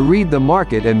ability to read the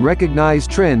market and recognize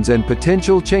trends and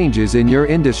potential changes in your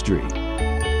industry.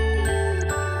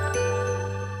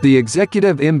 The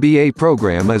Executive MBA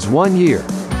program is 1 year,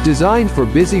 designed for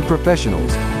busy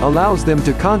professionals, allows them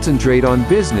to concentrate on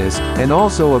business, and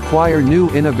also acquire new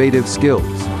innovative skills.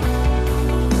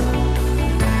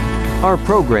 Our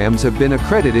programs have been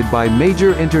accredited by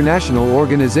major international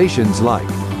organizations like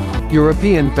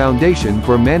European Foundation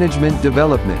for Management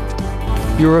Development,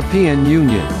 European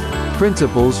Union,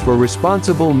 Principles for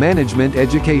Responsible Management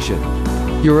Education,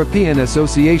 European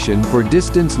Association for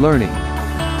Distance Learning,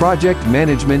 Project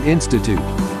Management Institute,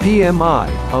 PMI,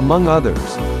 among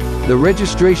others. The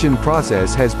registration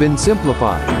process has been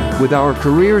simplified, with our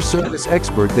career service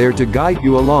expert there to guide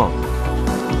you along.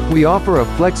 We offer a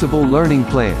flexible learning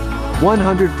plan,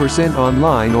 100%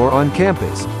 online or on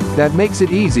campus, that makes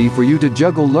it easy for you to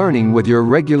juggle learning with your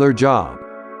regular job.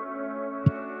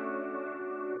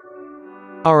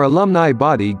 Our alumni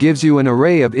body gives you an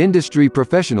array of industry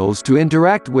professionals to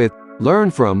interact with, learn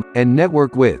from, and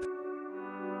network with.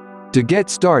 To get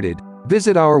started,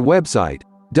 visit our website,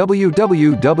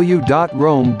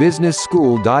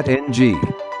 www.romebusinessschool.ng.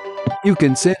 You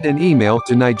can send an email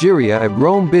to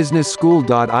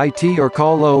nigeria@romebusinessschool.it or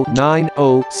call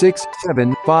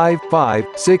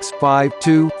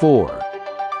 09067556524.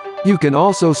 You can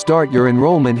also start your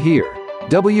enrollment here,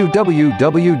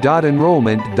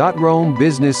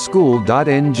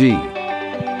 www.enrollment.romebusinessschool.ng.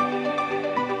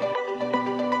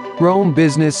 Rome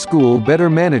Business School, better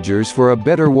managers for a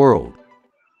better world.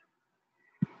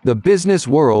 The business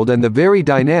world and the very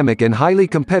dynamic and highly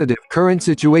competitive current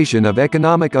situation of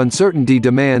economic uncertainty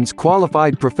demands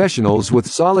qualified professionals with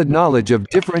solid knowledge of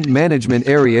different management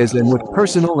areas and with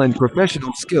personal and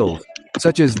professional skills,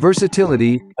 such as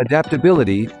versatility,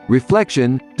 adaptability,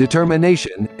 reflection,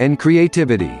 determination, and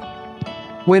creativity.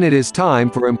 When it is time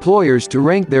for employers to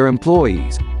rank their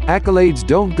employees, accolades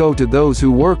don't go to those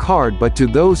who work hard but to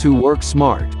those who work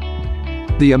smart.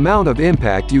 The amount of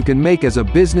impact you can make as a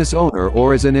business owner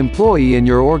or as an employee in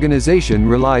your organization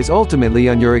relies ultimately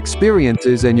on your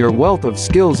experiences and your wealth of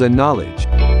skills and knowledge.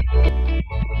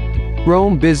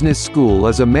 Rome Business School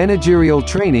is a managerial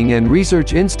training and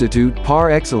research institute par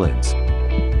excellence.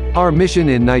 Our mission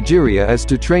in Nigeria is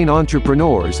to train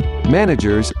entrepreneurs,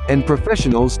 managers, and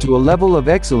professionals to a level of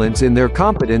excellence in their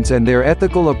competence and their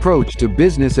ethical approach to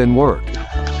business and work.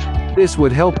 This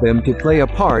would help them to play a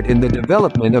part in the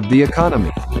development of the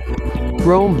economy.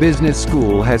 Rome Business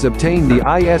School has obtained the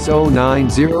ISO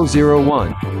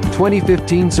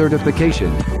 9001:2015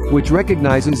 certification, which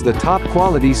recognizes the top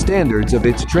quality standards of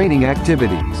its training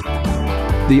activities.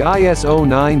 The ISO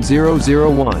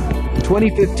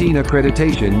 9001:2015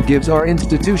 accreditation gives our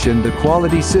institution the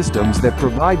quality systems that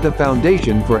provide the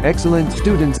foundation for excellent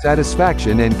student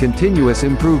satisfaction and continuous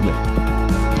improvement.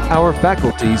 Our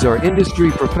faculties are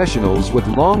industry professionals with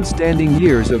long-standing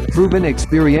years of proven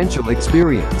experiential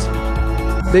experience.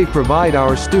 They provide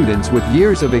our students with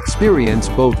years of experience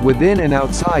both within and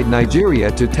outside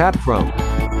Nigeria to tap from.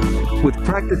 With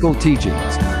practical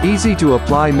teachings,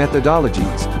 easy-to-apply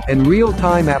methodologies, and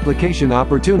real-time application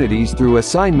opportunities through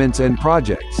assignments and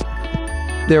projects.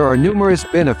 There are numerous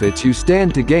benefits you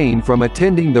stand to gain from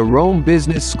attending the Rome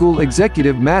Business School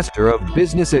Executive Master of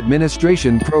Business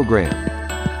Administration program.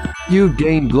 You'd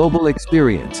gain global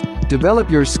experience, develop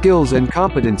your skills and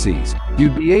competencies,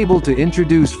 you'd be able to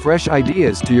introduce fresh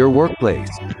ideas to your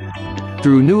workplace.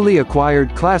 Through newly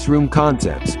acquired classroom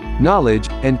concepts, knowledge,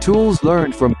 and tools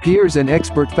learned from peers and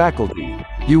expert faculty,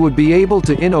 you would be able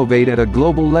to innovate at a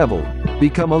global level,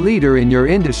 become a leader in your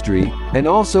industry, and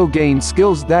also gain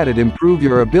skills that'd improve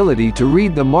your ability to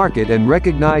read the market and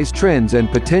recognize trends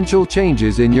and potential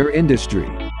changes in your industry.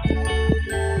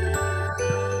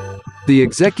 The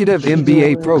Executive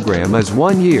MBA program is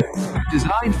 1 year,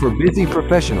 designed for busy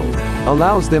professionals,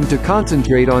 allows them to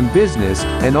concentrate on business,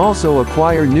 and also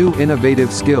acquire new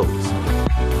innovative skills.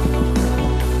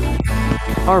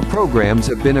 Our programs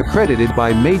have been accredited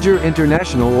by major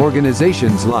international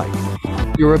organizations like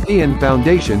European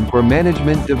Foundation for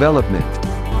Management Development,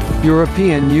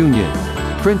 European Union,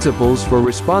 Principles for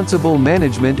Responsible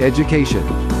Management Education,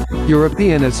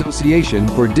 European Association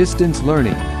for Distance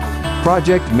Learning,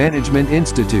 Project Management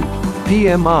Institute,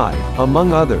 PMI,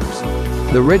 among others.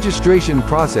 The registration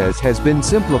process has been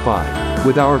simplified,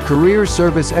 with our career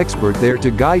service expert there to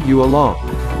guide you along.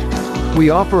 We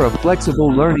offer a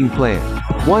flexible learning plan,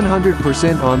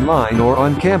 100% online or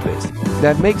on campus,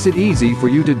 that makes it easy for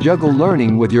you to juggle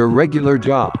learning with your regular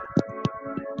job.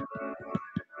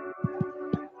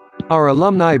 Our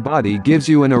alumni body gives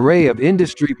you an array of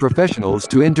industry professionals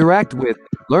to interact with,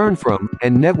 learn from,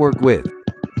 and network with.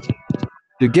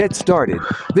 To get started,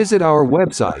 visit our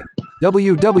website,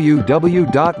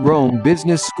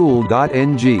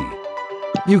 www.romebusinessschool.ng.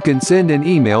 You can send an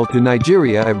email to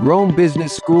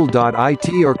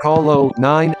nigeria@romebusinessschool.it or call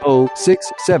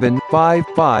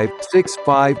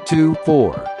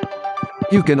 09067556524.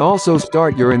 You can also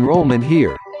start your enrollment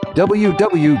here.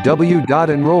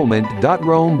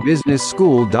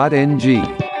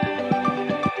 www.enrollment.romebusinessschool.ng.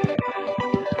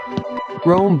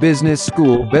 Rome Business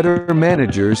School, better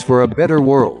managers for a better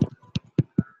world.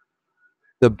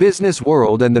 The business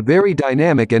world and the very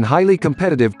dynamic and highly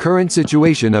competitive current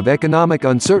situation of economic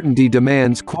uncertainty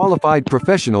demands qualified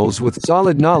professionals with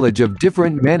solid knowledge of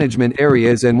different management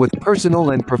areas and with personal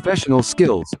and professional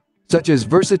skills, such as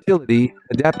versatility,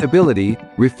 adaptability,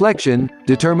 reflection,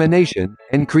 determination,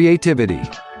 and creativity.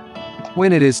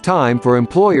 When it is time for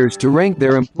employers to rank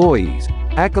their employees,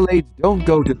 accolades don't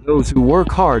go to those who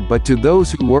work hard but to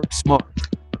those who work smart.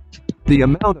 The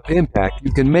amount of impact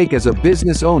you can make as a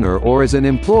business owner or as an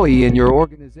employee in your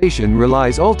organization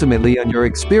relies ultimately on your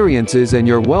experiences and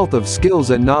your wealth of skills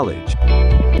and knowledge.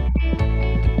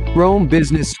 Rome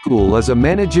Business School is a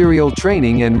managerial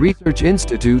training and research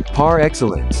institute par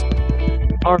excellence.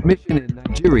 Our mission in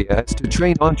Nigeria is to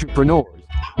train entrepreneurs,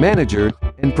 managers,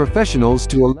 and professionals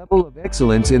to a level of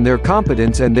excellence in their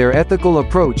competence and their ethical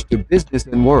approach to business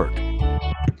and work.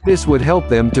 This would help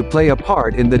them to play a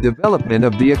part in the development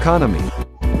of the economy.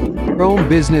 Rome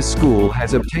Business School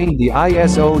has obtained the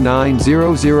ISO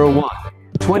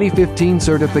 9001:2015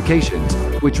 certifications,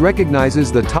 which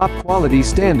recognizes the top quality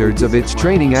standards of its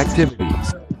training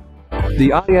activities.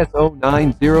 The ISO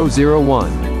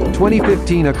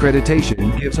 9001:2015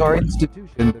 accreditation gives our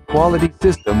institution the quality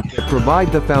systems that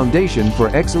provide the foundation for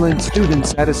excellent student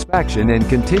satisfaction and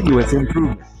continuous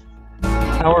improvement.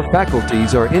 Our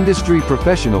faculties are industry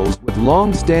professionals with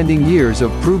long-standing years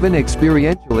of proven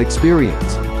experiential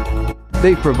experience.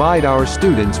 They provide our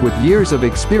students with years of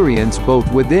experience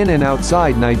both within and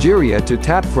outside Nigeria to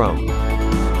tap from.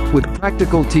 With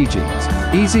practical teachings,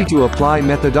 easy-to-apply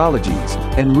methodologies,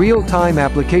 and real-time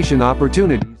application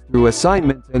opportunities through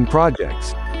assignments and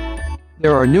projects.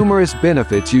 There are numerous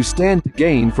benefits you stand to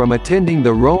gain from attending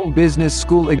the Rome Business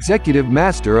School Executive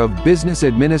Master of Business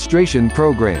Administration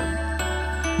program.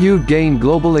 You'd gain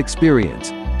global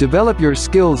experience, develop your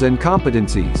skills and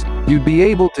competencies, you'd be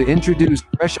able to introduce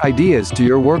fresh ideas to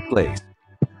your workplace.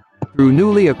 Through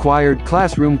newly acquired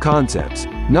classroom concepts,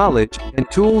 knowledge, and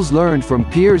tools learned from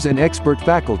peers and expert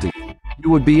faculty, you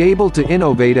would be able to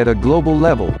innovate at a global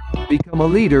level, become a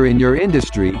leader in your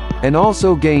industry, and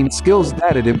also gain skills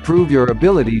that'd improve your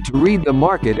ability to read the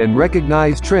market and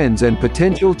recognize trends and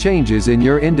potential changes in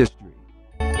your industry.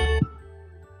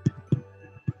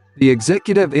 The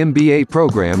Executive MBA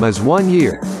program is 1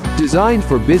 year, designed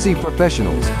for busy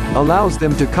professionals, allows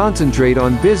them to concentrate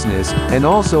on business, and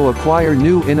also acquire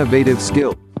new innovative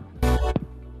skills.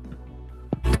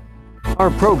 Our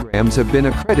programs have been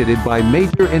accredited by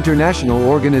major international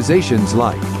organizations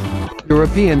like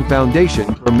European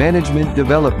Foundation for Management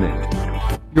Development,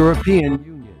 European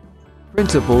Union,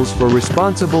 Principles for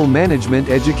Responsible Management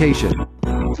Education,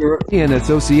 European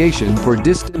Association for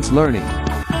Distance Learning,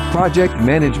 Project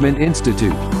Management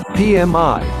Institute,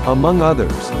 PMI, among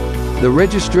others. The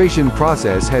registration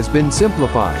process has been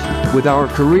simplified, with our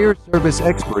career service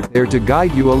expert there to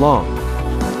guide you along.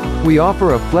 We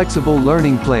offer a flexible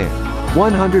learning plan,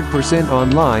 100%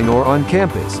 online or on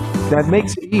campus, that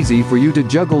makes it easy for you to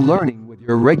juggle learning with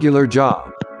your regular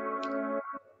job.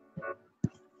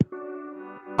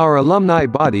 Our alumni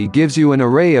body gives you an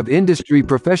array of industry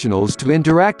professionals to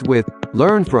interact with,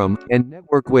 learn from, and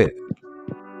network with.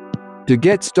 To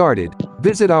get started,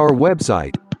 visit our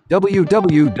website,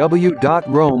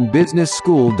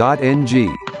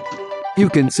 www.romebusinessschool.ng. You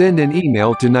can send an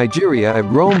email to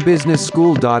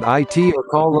nigeria@romebusinessschool.it or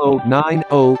call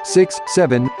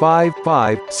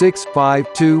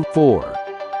 09067556524.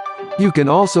 You can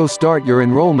also start your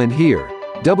enrollment here,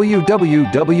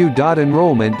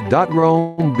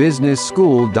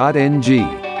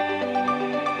 www.enrollment.romebusinessschool.ng.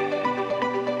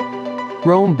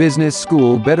 Rome Business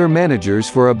School, better managers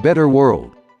for a better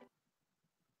world.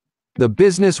 The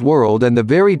business world and the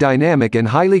very dynamic and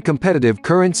highly competitive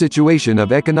current situation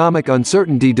of economic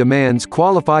uncertainty demands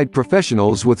qualified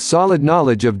professionals with solid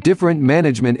knowledge of different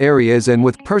management areas and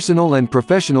with personal and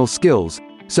professional skills,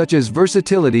 such as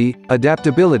versatility,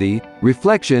 adaptability,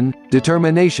 reflection,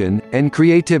 determination, and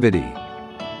creativity.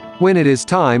 When it is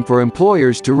time for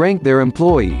employers to rank their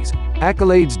employees,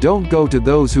 accolades don't go to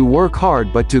those who work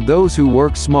hard but to those who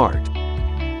work smart.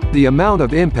 The amount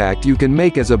of impact you can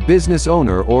make as a business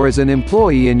owner or as an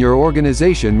employee in your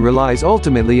organization relies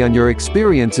ultimately on your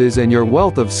experiences and your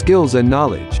wealth of skills and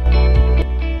knowledge.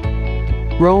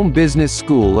 Rome Business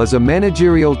School is a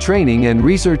managerial training and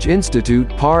research institute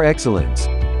par excellence.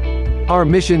 Our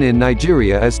mission in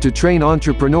Nigeria is to train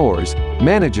entrepreneurs,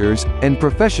 managers, and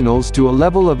professionals to a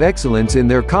level of excellence in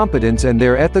their competence and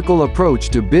their ethical approach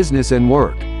to business and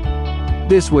work.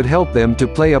 This would help them to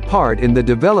play a part in the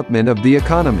development of the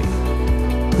economy.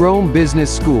 Rome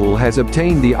Business School has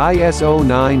obtained the ISO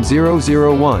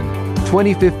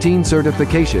 9001-2015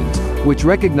 certifications, which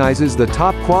recognizes the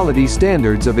top quality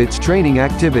standards of its training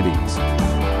activities.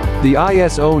 The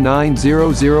ISO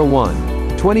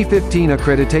 9001-2015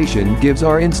 accreditation gives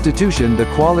our institution the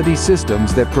quality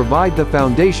systems that provide the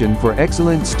foundation for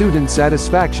excellent student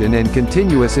satisfaction and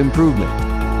continuous improvement.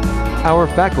 Our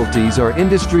faculties are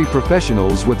industry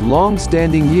professionals with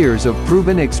long-standing years of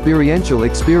proven experiential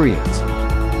experience.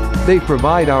 They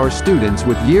provide our students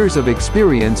with years of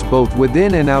experience both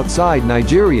within and outside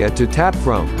Nigeria to tap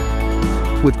from.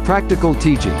 With practical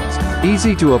teachings,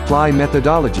 easy-to-apply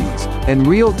methodologies, and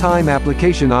real-time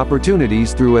application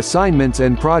opportunities through assignments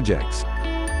and projects.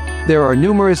 There are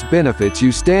numerous benefits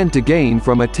you stand to gain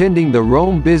from attending the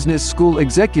Rome Business School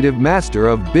Executive Master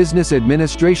of Business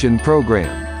Administration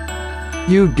program.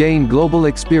 You'd gain global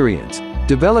experience,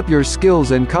 develop your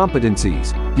skills and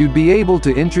competencies, you'd be able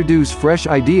to introduce fresh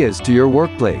ideas to your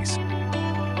workplace.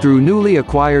 Through newly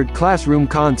acquired classroom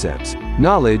concepts,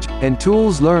 knowledge, and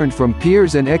tools learned from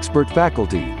peers and expert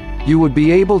faculty, you would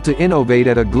be able to innovate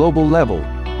at a global level,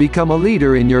 become a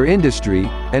leader in your industry,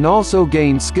 and also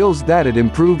gain skills that'd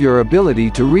improve your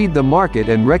ability to read the market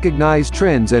and recognize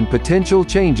trends and potential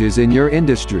changes in your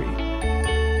industry.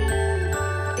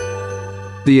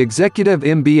 The Executive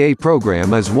MBA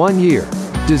program is 1 year,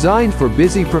 designed for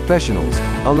busy professionals,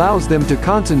 allows them to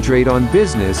concentrate on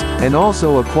business, and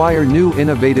also acquire new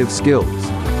innovative skills.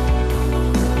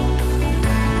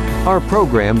 Our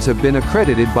programs have been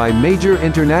accredited by major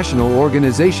international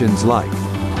organizations like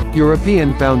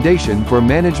European Foundation for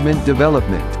Management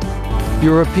Development,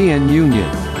 European Union,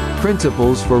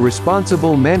 Principles for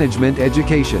Responsible Management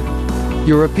Education,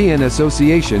 European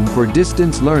Association for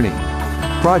Distance Learning,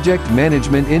 Project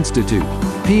Management Institute,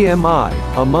 PMI,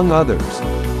 among others.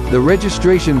 The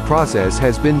registration process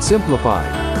has been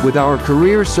simplified, with our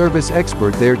career service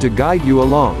expert there to guide you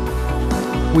along.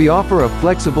 We offer a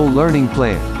flexible learning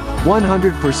plan,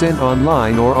 100%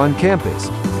 online or on campus,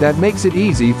 that makes it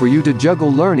easy for you to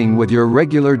juggle learning with your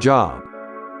regular job.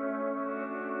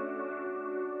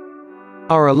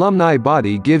 Our alumni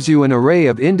body gives you an array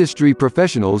of industry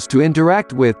professionals to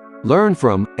interact with, learn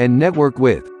from, and network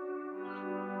with.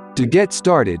 To get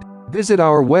started, visit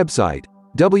our website,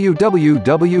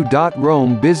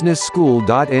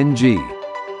 www.romebusinessschool.ng.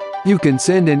 You can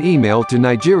send an email to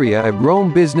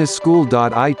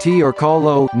nigeria@romebusinessschool.it or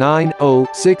call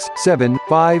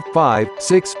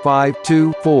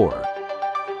 09067556524.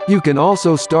 You can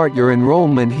also start your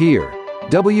enrollment here,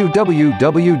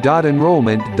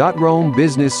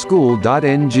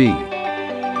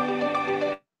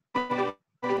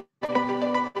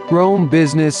 www.enrollment.romebusinessschool.ng. Rome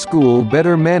Business School,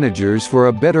 better managers for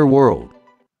a better world.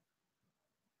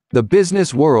 The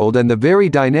business world and the very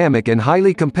dynamic and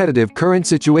highly competitive current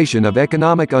situation of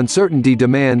economic uncertainty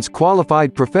demands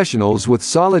qualified professionals with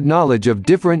solid knowledge of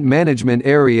different management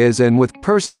areas and with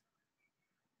personal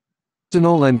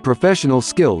and professional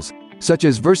skills, such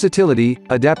as versatility,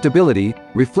 adaptability,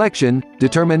 reflection,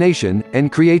 determination, and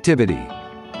creativity.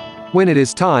 When it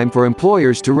is time for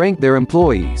employers to rank their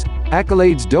employees,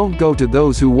 accolades don't go to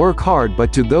those who work hard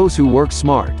but to those who work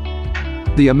smart.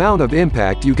 The amount of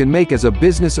impact you can make as a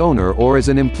business owner or as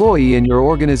an employee in your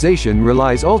organization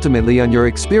relies ultimately on your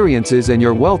experiences and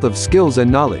your wealth of skills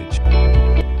and knowledge.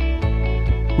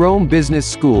 Rome Business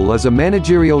School is a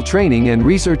managerial training and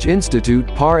research institute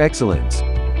par excellence.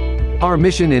 Our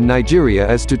mission in Nigeria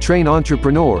is to train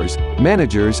entrepreneurs,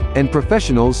 managers, and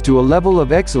professionals to a level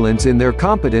of excellence in their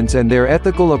competence and their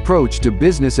ethical approach to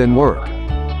business and work.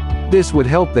 This would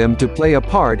help them to play a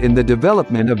part in the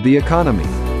development of the economy.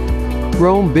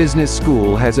 Rome Business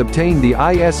School has obtained the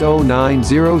ISO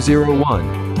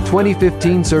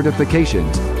 9001-2015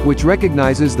 certifications, which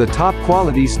recognizes the top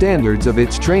quality standards of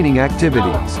its training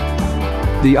activities.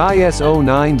 The ISO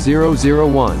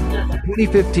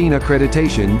 9001-2015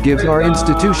 accreditation gives our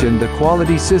institution the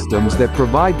quality systems that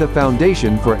provide the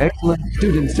foundation for excellent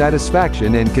student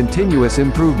satisfaction and continuous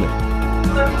improvement.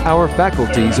 Our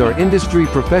faculties are industry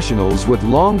professionals with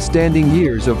long-standing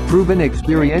years of proven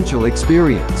experiential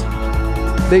experience.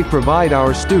 They provide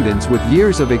our students with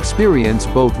years of experience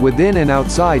both within and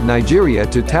outside Nigeria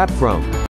to tap from.